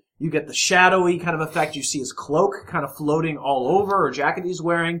animation. You get the shadowy kind of effect. You see his cloak kind of floating all over, or jacket he's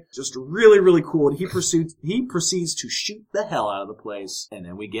wearing. Just really, really cool. And he proceeds to shoot the hell out of the place. And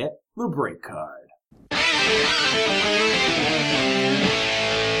then we get the break card.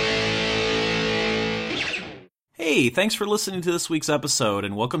 Hey, thanks for listening to this week's episode,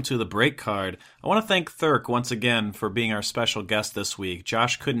 and welcome to The Break Card. I want to thank Thurk once again for being our special guest this week.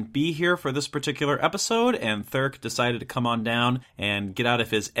 Josh couldn't be here for this particular episode, and Thurk decided to come on down and get out of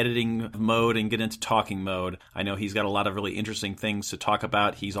his editing mode and get into talking mode. I know he's got a lot of really interesting things to talk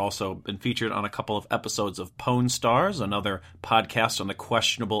about. He's also been featured on a couple of episodes of Pwn Stars, another podcast on the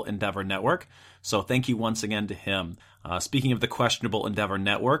Questionable Endeavor Network. So thank you once again to him. Speaking of the Questionable Endeavor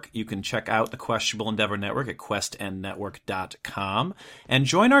Network, you can check out the Questionable Endeavor Network at questendnetwork.com and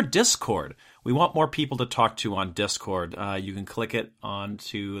join our Discord. We want more people to talk to on Discord. You can click it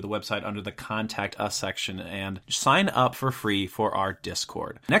onto the website under the Contact Us section and sign up for free for our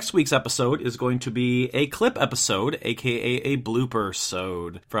Discord. Next week's episode is going to be a clip episode, aka a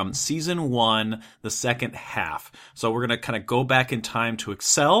blooper-sode from Season 1, the second half. So we're going to kind of go back in time to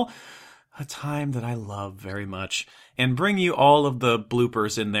Excel, a time that I love very much, and bring you all of the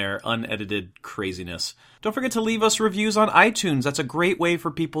bloopers in their unedited craziness. Don't forget to leave us reviews on iTunes. That's a great way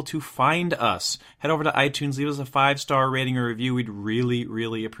for people to find us. Head over to iTunes, leave us a 5-star rating or review. We'd really,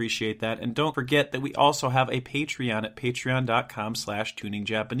 really appreciate that. And don't forget that we also have a Patreon at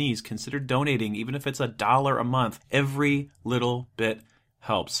patreon.com/tuningjapanese. Consider donating, even if it's $1 a month. Every little bit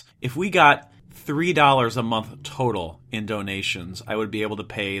helps. If we got $3 a month total in donations, I would be able to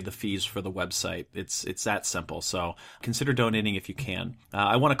pay the fees for the website. It's that simple. So consider donating if you can.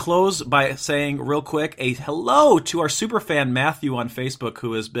 I want to close by saying real quick a hello to our superfan Matthew on Facebook,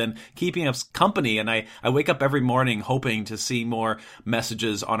 who has been keeping us company. And I wake up every morning hoping to see more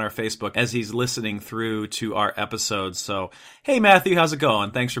messages on our Facebook as he's listening through to our episodes. So, hey Matthew, how's it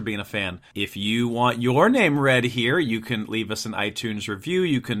going? Thanks for being a fan. If you want your name read here, you can leave us an iTunes review.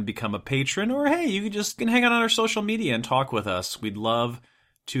 You can become a patron, or hey, you can hang out on our social media and talk with us. We'd love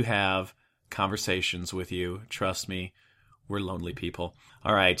to have conversations with you. Trust me, we're lonely people.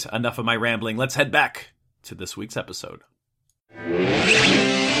 All right, enough of my rambling. Let's head back to this week's episode.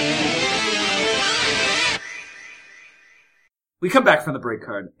 We come back from the break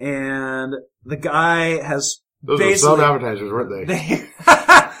card, and the guy has Those were basically... some advertisers, weren't they?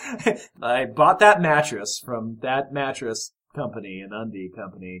 I bought that mattress from that mattress company, an undie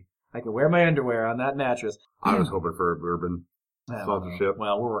company. I can wear my underwear on that mattress. I was hoping for a bourbon sponsorship.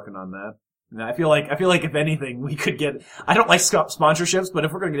 Well, we're working on that. And I feel like if anything, we could get. I don't like sponsorships, but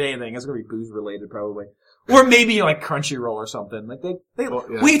if we're gonna get anything, it's gonna be booze related, probably, or maybe like Crunchyroll or something. Like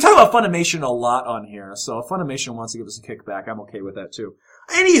we talk about Funimation a lot on here, so if Funimation wants to give us a kickback, I'm okay with that too.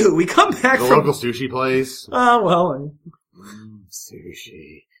 Anywho, we come back the from local sushi place.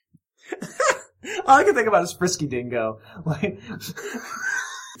 Sushi. All I can think about is Frisky Dingo. Like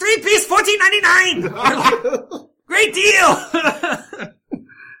 3-piece, $14.99. Great deal.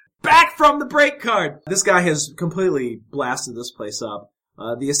 Back from the break card. This guy has completely blasted this place up.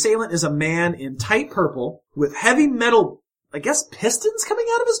 The assailant is a man in tight purple with heavy metal, I guess, pistons coming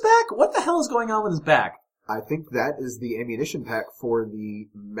out of his back? What the hell is going on with his back? I think that is the ammunition pack for the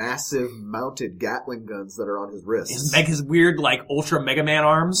massive mounted Gatling guns that are on his wrists. His weird, like, Ultra Mega Man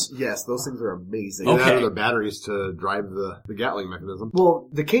arms. Yes, those things are amazing. And Okay. that are the batteries to drive the Gatling mechanism. Well,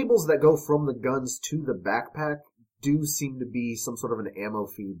 the cables that go from the guns to the backpack do seem to be some sort of an ammo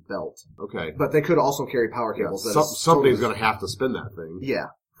feed belt. Okay. But they could also carry power Yeah, cables. That is somebody's sort going to have to spin that thing. Yeah,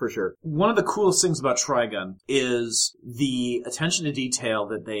 for sure. One of the coolest things about Trigun is the attention to detail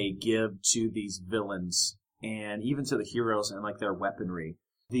that they give to these villains and even to the heroes and like their weaponry.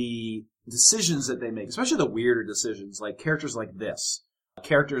 The decisions that they make, especially the weirder decisions, like characters like this.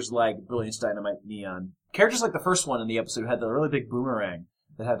 Characters like Brilliance Dynamite Neon. Characters like the first one in the episode who had the really big boomerang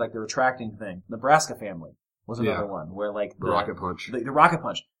that had like the retracting thing. Nebraska Family was another one where like The Rocket Punch. The Rocket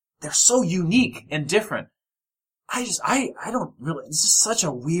Punch. They're so unique and different. I don't really, this is such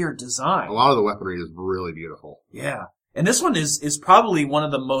a weird design. A lot of the weaponry is really beautiful. Yeah. And this one is probably one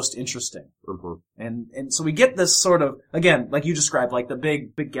of the most interesting. Mhm. And so we get this sort of, again, like you described, like the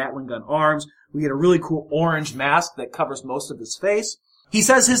big Gatling gun arms. We get a really cool orange mask that covers most of his face. He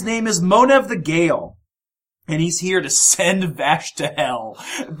says his name is Monev the Gale. And he's here to send Vash to hell.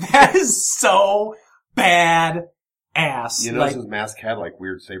 That is so bad ass. You know, Like, his mask had like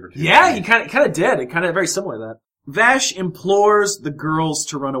weird saber tooth. yeah, he kind of did. It kind of very similar to that. Vash implores the girls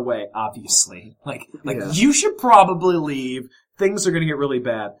to run away, obviously. Like Yeah. you should probably leave. Things are going to get really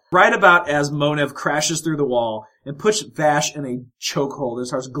bad. Right about as Monev crashes through the wall and puts Vash in a chokehold and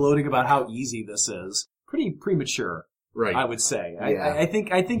starts gloating about how easy this is. Pretty premature, Right. I would say. Yeah. I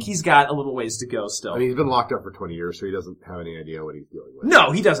think he's got a little ways to go still. I mean, he's been locked up for 20 years, so he doesn't have any idea what he's dealing with.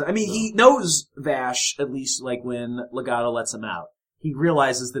 No, he doesn't. I mean, he knows Vash, at least like when Legato lets him out. He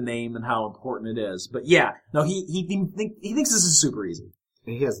realizes the name and how important it is. But yeah, no, he thinks this is super easy.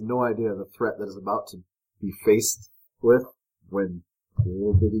 And he has no idea the threat that is about to be faced with when the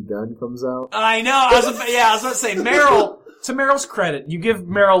little bitty gun comes out. I know. I was about to say, Meryl, to Meryl's credit, you give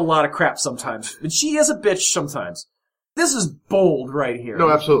Meryl a lot of crap sometimes. And she is a bitch sometimes. This is bold right here. No,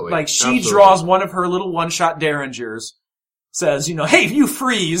 absolutely. Like, she Absolutely. draws one of her little one-shot Derringers, says, hey, if you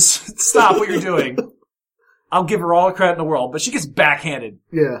freeze, stop what you're doing. I'll give her all the credit in the world, but she gets backhanded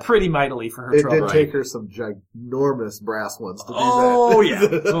Yeah. pretty mightily for her It trouble. did take her some ginormous brass ones to do Oh,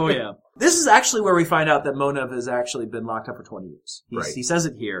 that. yeah. Oh, yeah. This is actually where we find out that Monev has actually been locked up for 20 years. Right. He says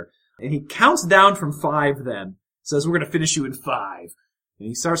it here. And he counts down from 5 then. Says, we're going to finish you in 5. And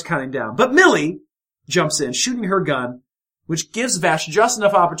he starts counting down. But Millie jumps in, shooting her gun, which gives Vash just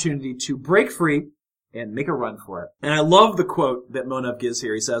enough opportunity to break free and make a run for it. And I love the quote that Monev gives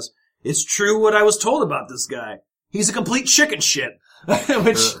here. He says, "It's true what I was told about this guy. He's a complete chicken shit."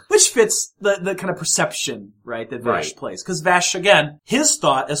 which fits the kind of perception, right, that Vash Right. plays. Because Vash, again, his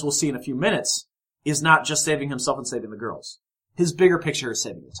thought, as we'll see in a few minutes, is not just saving himself and saving the girls. His bigger picture is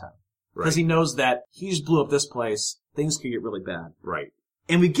saving the town. Because he knows that he just blew up this place, things could get really bad. Right.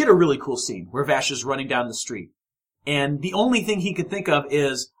 And we get a really cool scene where Vash is running down the street. And the only thing he could think of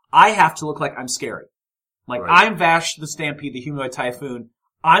is, I have to look like I'm scary. Like, Right. I'm Vash the Stampede, the humanoid typhoon.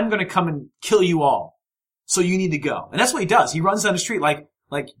 I'm gonna come and kill you all. So you need to go. And that's what he does. He runs down the street like,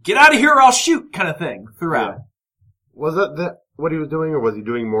 get out of here or I'll shoot kind of thing throughout. Was that what he was doing, or was he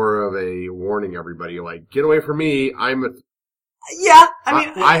doing more of a warning everybody, like, get away from me, Yeah, I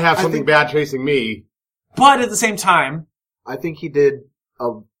mean, I have I something think- bad chasing me. but at the same time, I think he did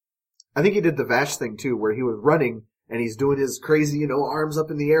the Vash thing too, where he was running and he's doing his crazy, arms up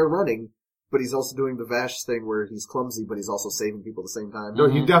in the air running, but he's also doing the Vash thing where he's clumsy, but he's also saving people at the same time. No,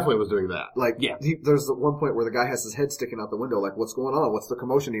 he definitely was doing that. Like, Yeah. there's one point where the guy has his head sticking out the window, like, what's going on? What's the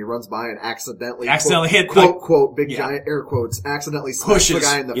commotion? He runs by and accidentally hit, quote, big Yeah. giant air quotes, accidentally smacks the Pushes,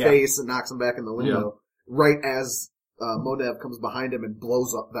 guy in the yeah. face and knocks him back in the window, right as Monev comes behind him and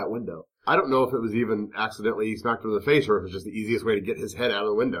blows up that window. I don't know if it was even accidentally he smacked him in the face, or if it was just the easiest way to get his head out of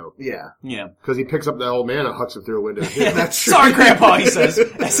the window. Yeah. yeah. Because he picks up that old man and hucks him through a window. That's true. Sorry, Grandpa, he says,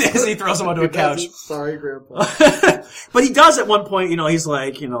 as he throws him onto a couch. Sorry, Grandpa. But he does at one point, he's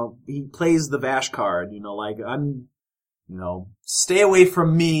like, he plays the Vash card, like, I'm, stay away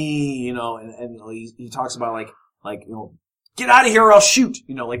from me, and he talks about like, get out of here or I'll shoot,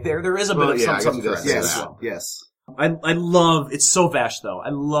 like there is a bit Well, of yeah, I some guess he does threats say as Yes. that. well. Yes. I love, it's so Vash though. I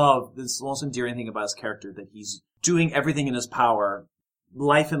love this most endearing thing about his character, that he's doing everything in his power,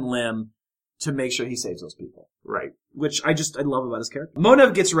 life and limb, to make sure he saves those people. Right. Which I love about his character.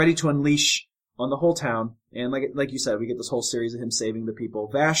 Monev gets ready to unleash on the whole town, and like you said, we get this whole series of him saving the people.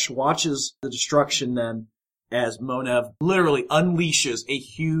 Vash watches the destruction then as Monev literally unleashes a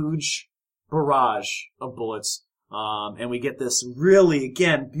huge barrage of bullets. And we get this really,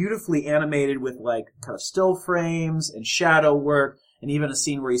 again, beautifully animated with kind of still frames and shadow work and even a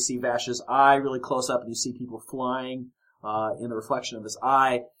scene where you see Vash's eye really close up and you see people flying in the reflection of his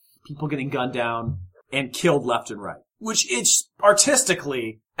eye, people getting gunned down and killed left and right, which it's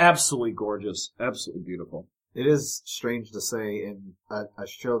artistically absolutely gorgeous, absolutely beautiful. It is strange to say in a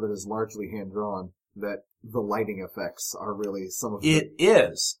show that is largely hand-drawn that the lighting effects are really some of It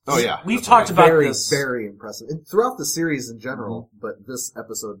is. Oh, yeah. We've talked about very, this. very impressive. And throughout the series in general, but this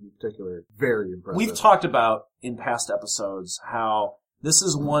episode in particular, very impressive. We've talked about in past episodes how this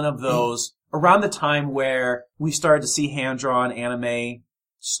is one of those around the time where we started to see hand-drawn anime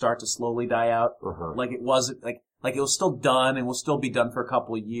start to slowly die out. Uh-huh. Like it wasn't, like it was still done and will still be done for a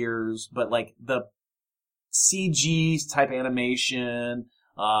couple of years, but like the CG type animation,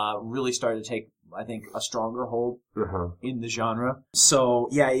 really started to take, I think, a stronger hold in the genre. So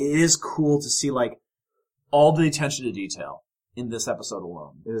yeah, it is cool to see like all the attention to detail in this episode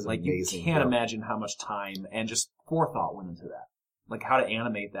alone. It is like amazing, you can't yeah. imagine how much time and just forethought went into that. Like how to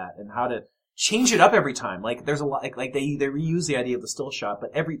animate that and how to change it up every time. Like there's a lot, like they reuse the idea of the still shot,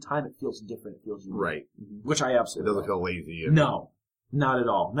 but every time it feels different. It feels unique. Right. Which I It absolutely doesn't love. feel lazy. No, not at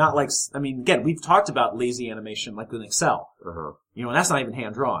all. Not like, I mean, again, we've talked about lazy animation like with Excel. Uh-huh. You know, and that's not even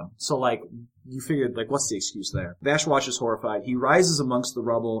hand-drawn. So, like, you figured, like, what's the excuse there? Vash watches horrified. He rises amongst the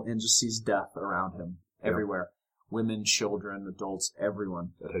rubble and just sees death around him everywhere. Women, children, adults, everyone.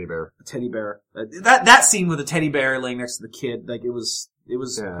 A teddy bear. A teddy bear. That scene with the teddy bear laying next to the kid, like, it was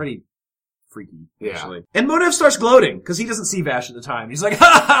Yeah. pretty freaky, Yeah. actually. And Monev starts gloating, because he doesn't see Vash at the time. He's like,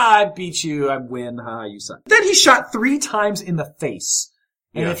 ha ha, I beat you, I win, ha, you suck. Then he's shot 3 times in the face.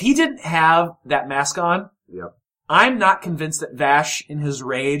 And Yeah. if he didn't have that mask on, Yep. I'm not convinced that Vash, in his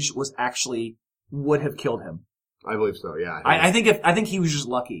rage, would have killed him. I believe so, yeah. I think he was just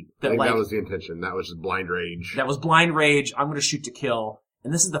lucky I that think like that was the intention. That was just blind rage. that was blind rage. I'm going to shoot to kill,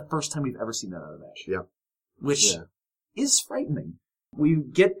 and this is the first time we've ever seen that out of Vash. Yep. Which Yeah. is frightening. We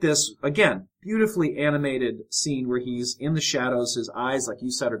get this again beautifully animated scene where he's in the shadows. His eyes, like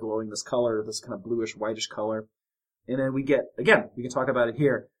you said, are glowing this color, this kind of bluish whitish color, and then we get again. We can talk about it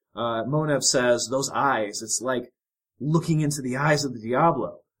here. Monev says those eyes. It's like looking into the eyes of the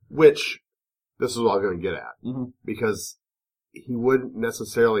Diablo. Which, this is what I was going to get at. Mm-hmm. Because he wouldn't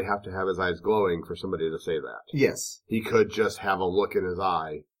necessarily have to have his eyes glowing for somebody to say that. Yes. He could just have a look in his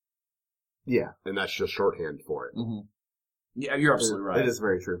eye, Yeah. and that's just shorthand for it. Mm-hmm. Yeah, you're absolutely right. It is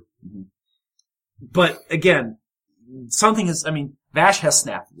very true. But again, something is, I mean, Vash has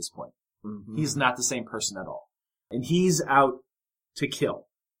snapped at this point. Mm-hmm. He's not the same person at all. And he's out to kill.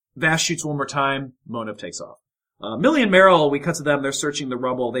 Vash shoots one more time, Monev takes off. Millie and Meryl, we cut to them, they're searching the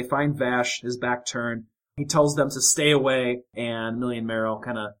rubble. They find Vash, his back turned. He tells them to stay away, and Millie and Meryl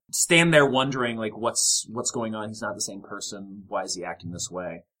kind of stand there wondering, like, what's going on? He's not the same person. Why is he acting this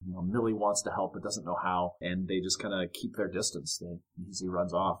way? You know, Millie wants to help but doesn't know how, and they just kind of keep their distance as he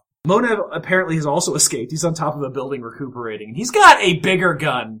runs off. Monev apparently has also escaped. He's on top of a building recuperating, and he's got a bigger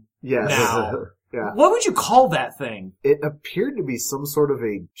gun Yes. now. Yeah. What would you call that thing? It appeared to be some sort of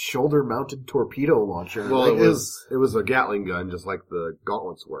a shoulder-mounted torpedo launcher. Well, Like, it was a Gatling gun, just like the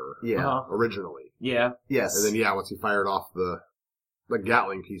gauntlets were Yeah. Uh-huh. originally. Yeah. Yes. And then, once he fired off the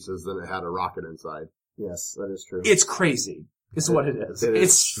Gatling pieces, then it had a rocket inside. Yes, that is true. It's crazy. Is what it is. It is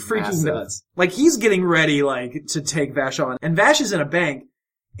It's freaking massive. nuts. Like, he's getting ready, like, to take Vash on. And Vash is in a bank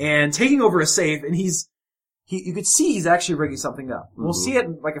and taking over a safe, and you could see he's actually rigging something up. We'll see it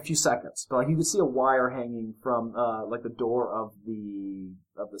in like a few seconds, but like you could see a wire hanging from like the door of the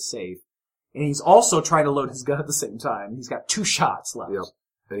safe, and he's also trying to load his gun at the same time. He's got 2 shots left. Yep.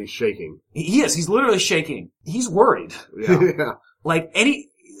 And he's shaking. He is. He's literally shaking. He's worried. Yeah. Yeah. Like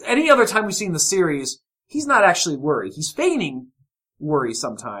any other time we've seen the series, he's not actually worried. He's feigning worry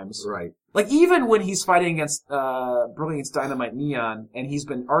sometimes. Right. Like even when he's fighting against Brilliant's Dynamite Neon, and he's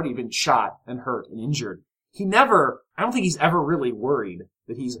already been shot and hurt and injured. I don't think he's ever really worried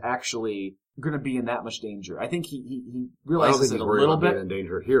that he's actually going to be in that much danger. I think he I don't realizes think it he's a worried little about bit. being in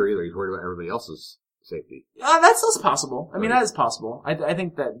danger here either. He's worried about everybody else's safety. That's possible. I mean, Right. that is possible. I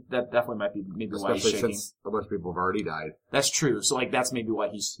think that definitely might be maybe why he's Especially shaking. since a bunch of people have already died. That's true. So like that's maybe why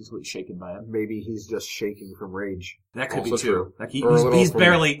he's really shaken by it. Maybe he's just shaking from rage. That could be Also too. true. Like Or a little he's from-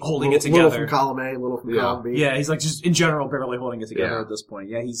 barely holding it Little together. from column A, little from Yeah. column B. Yeah, he's like just in general barely holding it together Yeah. at this point.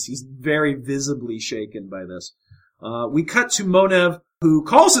 Yeah, he's very visibly shaken by this. We cut to Monev, who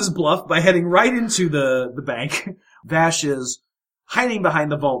calls his bluff by heading right into the bank. Vash is hiding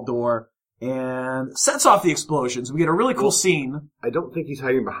behind the vault door and sets off the explosions. We get a really cool scene. I don't think he's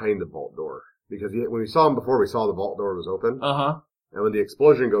hiding behind the vault door. Because when we saw him before, we saw the vault door was open. Uh-huh. And when the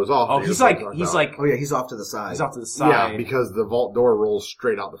explosion goes off... Oh, the he's earplugs like, Oh yeah, he's off to the side. he's off to the Yeah, side. because the vault door rolls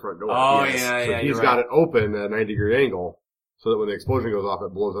straight out the front door. Oh, Yes. yeah, So yeah, he's you're got right. it open at a 90-degree angle. so that when the explosion goes off,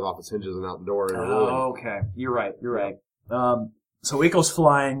 it blows it off its hinges and out the door. And Oh, okay. You're right. So it goes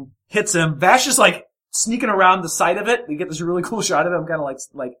flying, hits him. Vash is like sneaking around the side of it. We get this really cool shot of him, kind of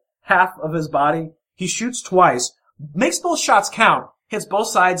like half of his body. He shoots twice, makes both shots count, hits both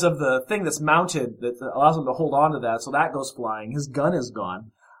sides of the thing that's mounted that allows him to hold on to that, so that goes flying. His gun is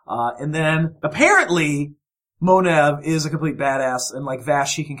gone. And then apparently Monev is a complete badass, and like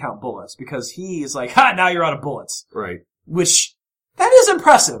Vash, he can count bullets because he is like, ha, now you're out of bullets. Right. Which, that is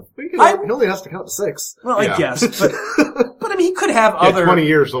impressive. He only has to count to 6. Well, Yeah. I guess, but I mean, he could have He had other. 20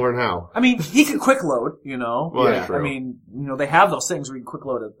 years to learn how. I mean, he can quick load, you know. Well, Yeah. that's true. I mean, you know, they have those things where you can quick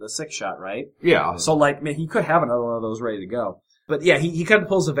load the 6 shot, right? Yeah. So, like, I mean, he could have another one of those ready to go. But yeah, he kind of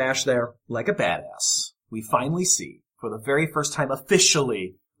pulls a Vash there like a badass. We finally see, for the very first time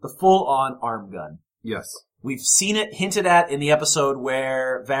officially, the full-on arm gun. Yes. We've seen it hinted at in the episode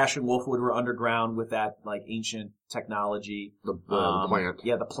where Vash and Wolfwood were underground with that, like, ancient technology. The plant.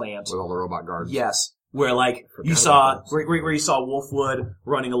 Yeah, the plant. With all the robot guards. Yes. Where, like, you saw, where you saw Wolfwood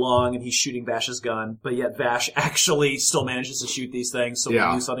running along and he's shooting Vash's gun, but yet Vash actually still manages to shoot these things, so Yeah.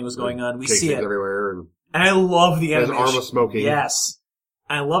 we knew something was going on. We Cake see things it. everywhere. And And I love the his animation. arm was smoking. Yes.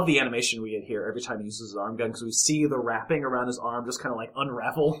 I love the animation we get here every time he uses his arm gun, because we see the wrapping around his arm just kind of like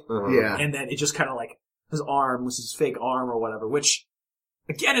unravel, Yeah. and then it just kind of like, his arm was his fake arm or whatever, which,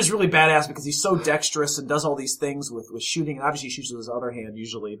 again, is really badass because he's so dexterous and does all these things with shooting, and obviously he shoots with his other hand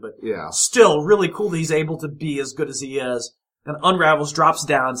usually, but Yeah. still really cool that he's able to be as good as he is, and unravels, drops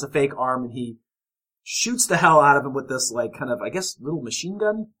down, it's a fake arm, and he shoots the hell out of him with this, like, kind of, I guess, little machine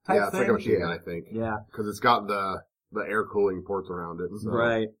gun type Yeah, it's thing. like a machine gun, I think. Yeah. Because it's got the air cooling ports around it. So.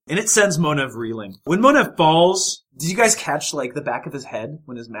 Right. And it sends Monev reeling. When Monev falls, did you guys catch, like, the back of his head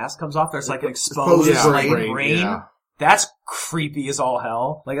when his mask comes off? There's, like, an exposed, Yeah, like, brain, brain. yeah. That's creepy as all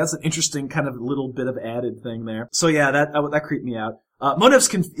hell. Like, that's an interesting kind of little bit of added thing there. So yeah, that creeped me out.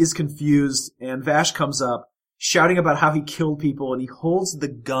 Monev is confused, and Vash comes up, shouting about how he killed people, and he holds the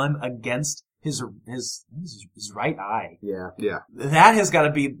gun against his right eye. Yeah. Yeah. That has got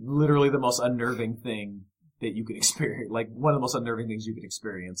to be literally the most unnerving thing that you could experience. Like, one of the most unnerving things you could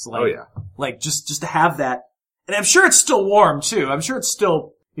experience. Like, Oh, yeah. Like, just to have that. And I'm sure it's still warm, too. I'm sure it's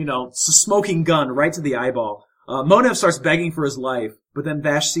still, you know, it's a smoking gun right to the eyeball. Monev starts begging for his life, but then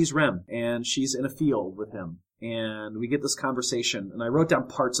Vash sees Rem, and she's in a field with him. And we get this conversation, and I wrote down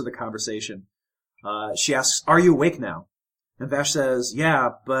parts of the conversation. She asks, "Are you awake now?" And Vash says, "Yeah,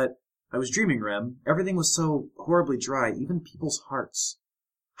 but I was dreaming, Rem. Everything was so horribly dry, even people's hearts.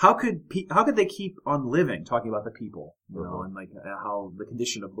 How could they keep on living?" Talking about the people, you know, and like how the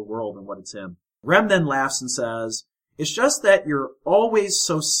condition of the world and what it's in. Rem then laughs and says, "It's just that you're always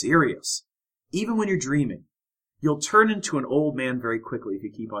so serious, even when you're dreaming. You'll turn into an old man very quickly if you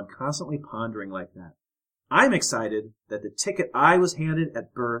keep on constantly pondering like that. I'm excited that the ticket I was handed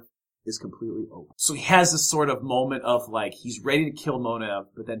at birth is completely over." So he has this sort of moment of like, he's ready to kill Monev,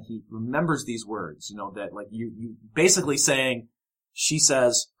 but then he remembers these words, you know, that like you basically saying, she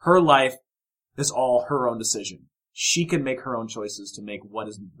says her life is all her own decision. She can make her own choices to make what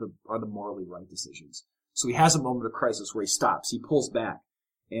are the morally right decisions. So he has a moment of crisis where he stops, he pulls back,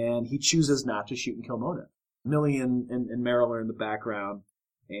 and he chooses not to shoot and kill Monev. Millie and Meryl are in the background,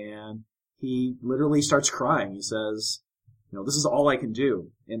 and he literally starts crying. He says, you know, this is all I can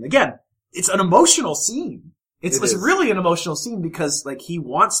do. And again, it's an emotional scene. It's really an emotional scene because, like, he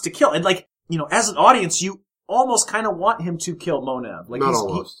wants to kill. And, like, you know, as an audience, you almost kind of want him to kill Monev. Like, Not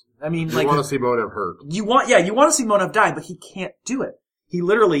almost. I mean, You like, want to see Monev hurt. you want to see Monev die, but he can't do it. He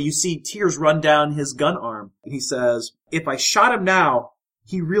literally, you see tears run down his gun arm. And he says, "If I shot him now,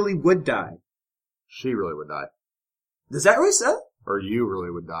 he really would die." She really would die. Is that what he said? Or you really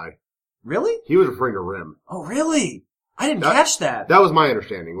would die. Really? He was referring to Rim. Oh, really? I didn't catch that. That was my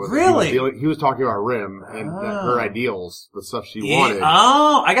understanding. Was that Really? He was talking about Rim and that her ideals, the stuff she Yeah. wanted.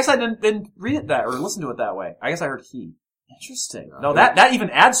 Oh, I guess I didn't read it that or listen to it that way. I guess I heard he. Interesting. No, Yeah. that even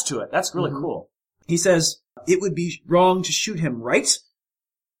adds to it. That's really Mm-hmm. cool. He says, "It would be wrong to shoot him, right?"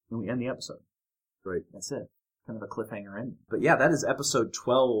 And we end the episode. Right. That's it. Kind of a cliffhanger ending. But yeah, that is episode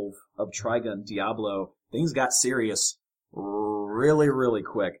 12 of Trigun Diablo. Things got serious really, really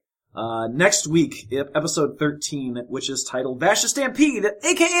quick. Next week, episode 13, which is titled Vash the Stampede,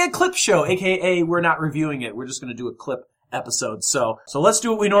 aka a clip show, aka we're not reviewing it. We're just going to do a clip episode. So let's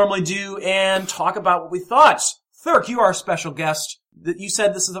do what we normally do and talk about what we thought. Thurk, you are our special guest. You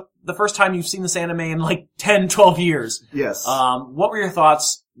said this is the first time you've seen this anime in like 10, 12 years. Yes. What were your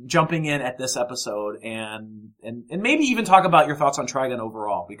thoughts jumping in at this episode and maybe even talk about your thoughts on Trigun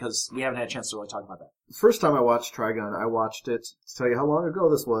overall, because we haven't had a chance to really talk about that. First time I watched Trigun, I watched it, to tell you how long ago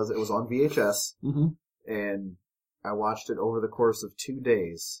this was, it was on VHS. Mm-hmm. And I watched it over the course of 2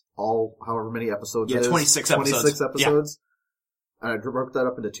 days. All, however many episodes it is. 26 episodes. 26 episodes. And I broke that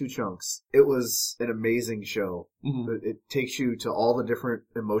up into 2 chunks. It was an amazing show. Mm-hmm. It takes you to all the different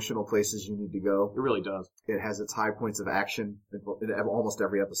emotional places you need to go. It really does. It has its high points of action. In almost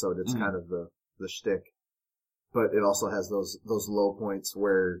every episode, it's kind of the shtick. But it also has those low points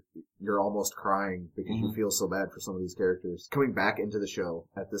where you're almost crying because you feel so bad for some of these characters. Coming back into the show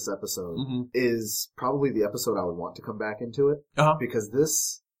at this episode is probably the episode I would want to come back into it. Because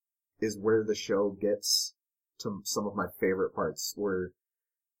this is where the show gets to some of my favorite parts, where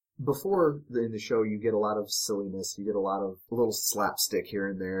before in the show you get a lot of silliness, you get a little slapstick here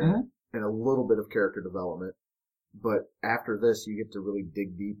and there, and a little bit of character development. But after this, you get to really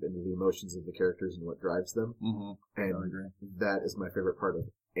dig deep into the emotions of the characters and what drives them. And that is my favorite part of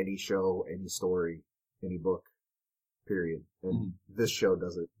any show, any story, any book, period. And this show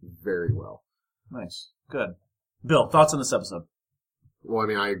does it very well. Nice. Good. Bill, thoughts on this episode? Well, I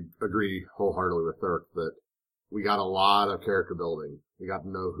mean, I agree wholeheartedly with Thurk that we got a lot of character building. We got to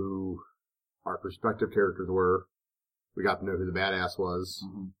know who our prospective characters were. We got to know who the badass was.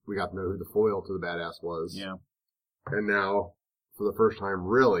 We got to know who the foil to the badass was. Yeah. And now, for the first time,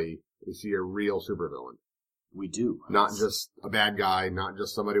 really, we see a real supervillain. We do. Not just a bad guy, not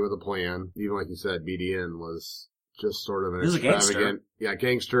just somebody with a plan. Even like you said, BDN was just sort of an extravagant,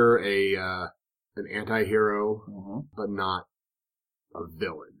 gangster, an anti-hero, but not a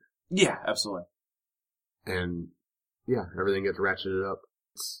villain. Yeah, absolutely. And yeah, everything gets ratcheted up.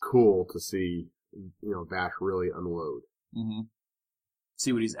 It's cool to see, Vash really unload.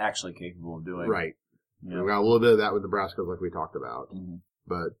 See what he's actually capable of doing. Right. Yeah. We got a little bit of that with Nebraska, like we talked about.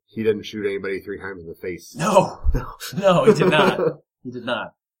 But he didn't shoot anybody 3 times in the face. No, he did not. He did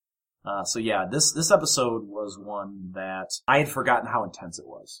not. So yeah, this episode was one that I had forgotten how intense it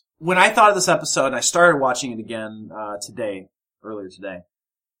was. When I thought of this episode, and I started watching it again earlier today,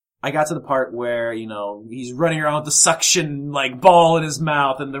 I got to the part where, he's running around with the suction, ball in his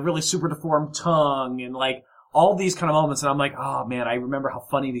mouth and the really super deformed tongue and, all these kind of moments, and I'm like, oh man, I remember how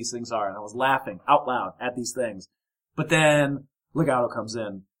funny these things are, and I was laughing out loud at these things. But then Legato comes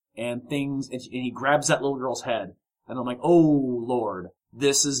in, and he grabs that little girl's head, and I'm like, oh Lord,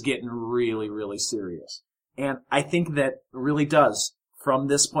 this is getting really, really serious. And I think that really does, from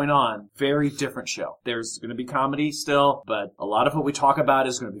this point on, very different show. There's going to be comedy still, but a lot of what we talk about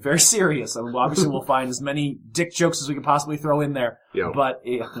is going to be very serious. I mean, obviously we'll find as many dick jokes as we can possibly throw in there. Yo. But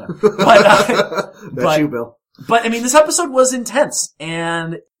you, Bill. But I mean, this episode was intense,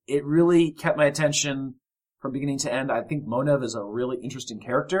 and it really kept my attention from beginning to end. I think Monev is a really interesting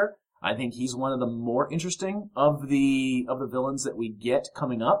character. I think he's one of the more interesting of the villains that we get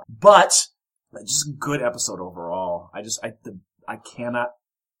coming up. But just a good episode overall. I cannot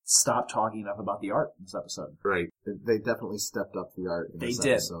stop talking enough about the art in this episode. Right. They definitely stepped up the art in this episode.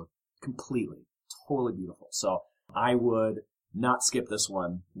 They did. Completely. Totally beautiful. So I would not skip this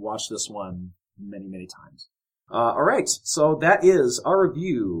one. Watch this one many, many times. All right, so that is our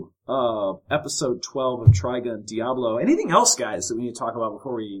review of episode 12 of Trigun Diablo. Anything else, guys, that we need to talk about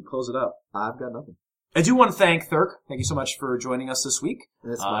before we close it up? I've got nothing. I do want to thank Thurk. Thank you so much for joining us this week.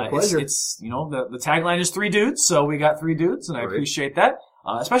 It's my pleasure. It's the tagline is 3 dudes, so we got 3 dudes, and I appreciate that.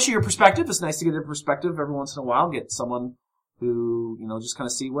 Especially your perspective. It's nice to get a perspective every once in a while, get someone who, just kind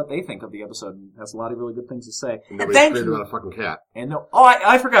of see what they think of the episode, and has a lot of really good things to say. And thank you. About a fucking cat. And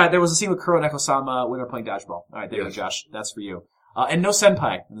I forgot, there was a scene with Kuro Neko-sama when they're playing dodgeball. Alright, there you go, Josh. That's for you. And no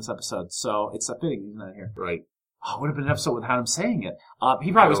Senpai in this episode, so it's fitting he's not here. Right. Oh, it would have been an episode without him saying it.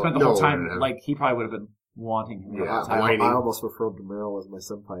 He probably spent the whole time, he probably would have been wanting him. Yeah, I almost referred to Meryl as my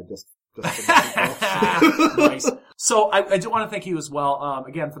senpai just Nice. So I do want to thank you as well.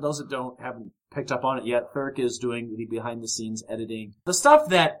 Again, for those that haven't picked up on it yet, Thurk is doing the behind the scenes editing. The stuff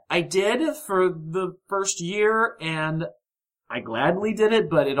that I did for the first year, and I gladly did it,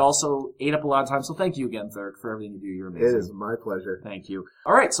 but it also ate up a lot of time. So thank you again, Thurk, for everything you do. You're amazing. It is my pleasure. Thank you.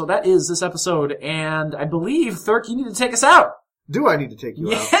 All right, so that is this episode, and I believe, Thurk, you need to take us out. Do I need to take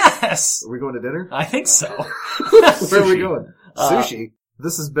you out? Yes! Are we going to dinner? I think so. Where are we going? Sushi.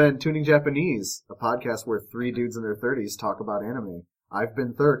 This has been Tuning Japanese, a podcast where 3 dudes in their 30s talk about anime. I've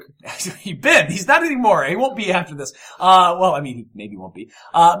been Thurk. He's not anymore. He won't be after this. He maybe won't be.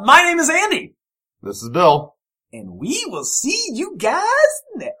 My name is Andy. This is Bill. And we will see you guys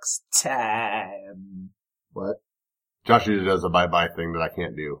next time. What? Josh usually does a bye-bye thing that I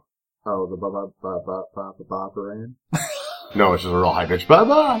can't do. Oh, the ba-ba-ba-ba-ba-ba-ba-ba-ran? No, it's just a real high-pitched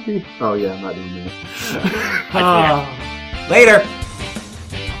bye-bye. Oh, yeah, I'm not doing that. I can't. Later.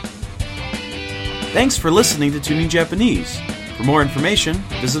 Thanks for listening to Tuning Japanese. For more information,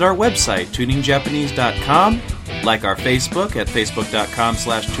 visit our website, tuningjapanese.com, Like our Facebook at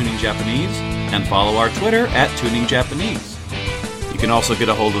facebook.com/tuningjapanese, and follow our Twitter at tuningjapanese. You can also get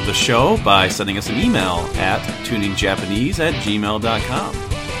a hold of the show by sending us an email at tuningjapanese@gmail.com.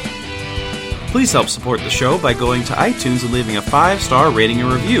 Please help support the show by going to iTunes and leaving a 5-star rating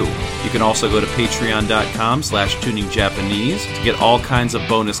and review. You can also go to patreon.com/tuningjapanese to get all kinds of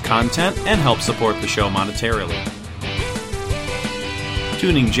bonus content and help support the show monetarily.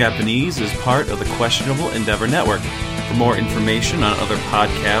 Tuning Japanese is part of the Questionable Endeavor Network. For more information on other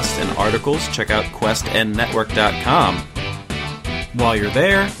podcasts and articles, check out questnnetwork.com. While you're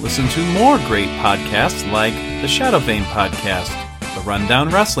there, listen to more great podcasts like the Shadow Vein Podcast, the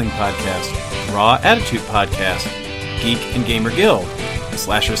Rundown Wrestling Podcast, Raw Attitude Podcast, Geek and Gamer Guild, the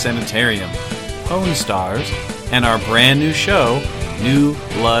Slasher Sanitarium, Pwn Stars, and our brand new show, New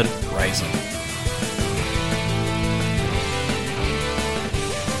Blood Rising.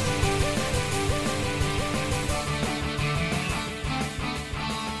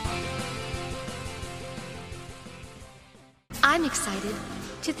 I'm excited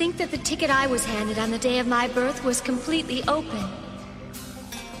to think that the ticket I was handed on the day of my birth was completely open.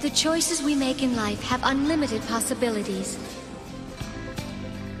 The choices we make in life have unlimited possibilities.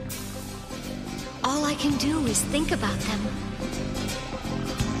 All I can do is think about them.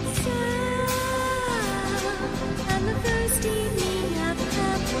 And the first evening of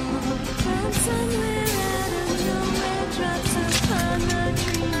purple, found somewhere out of nowhere, drops upon the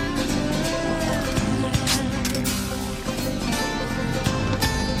green world.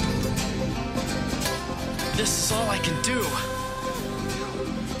 This is all I can do.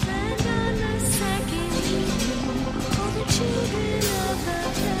 And on the second evening, all the children of the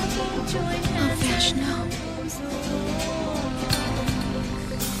purple join hands. Oh, Vash, no.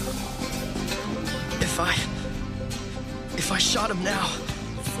 If I shot him now,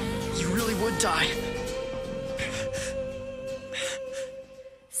 you really would die.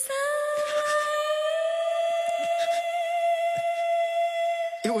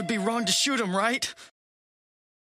 It would be wrong to shoot him, right?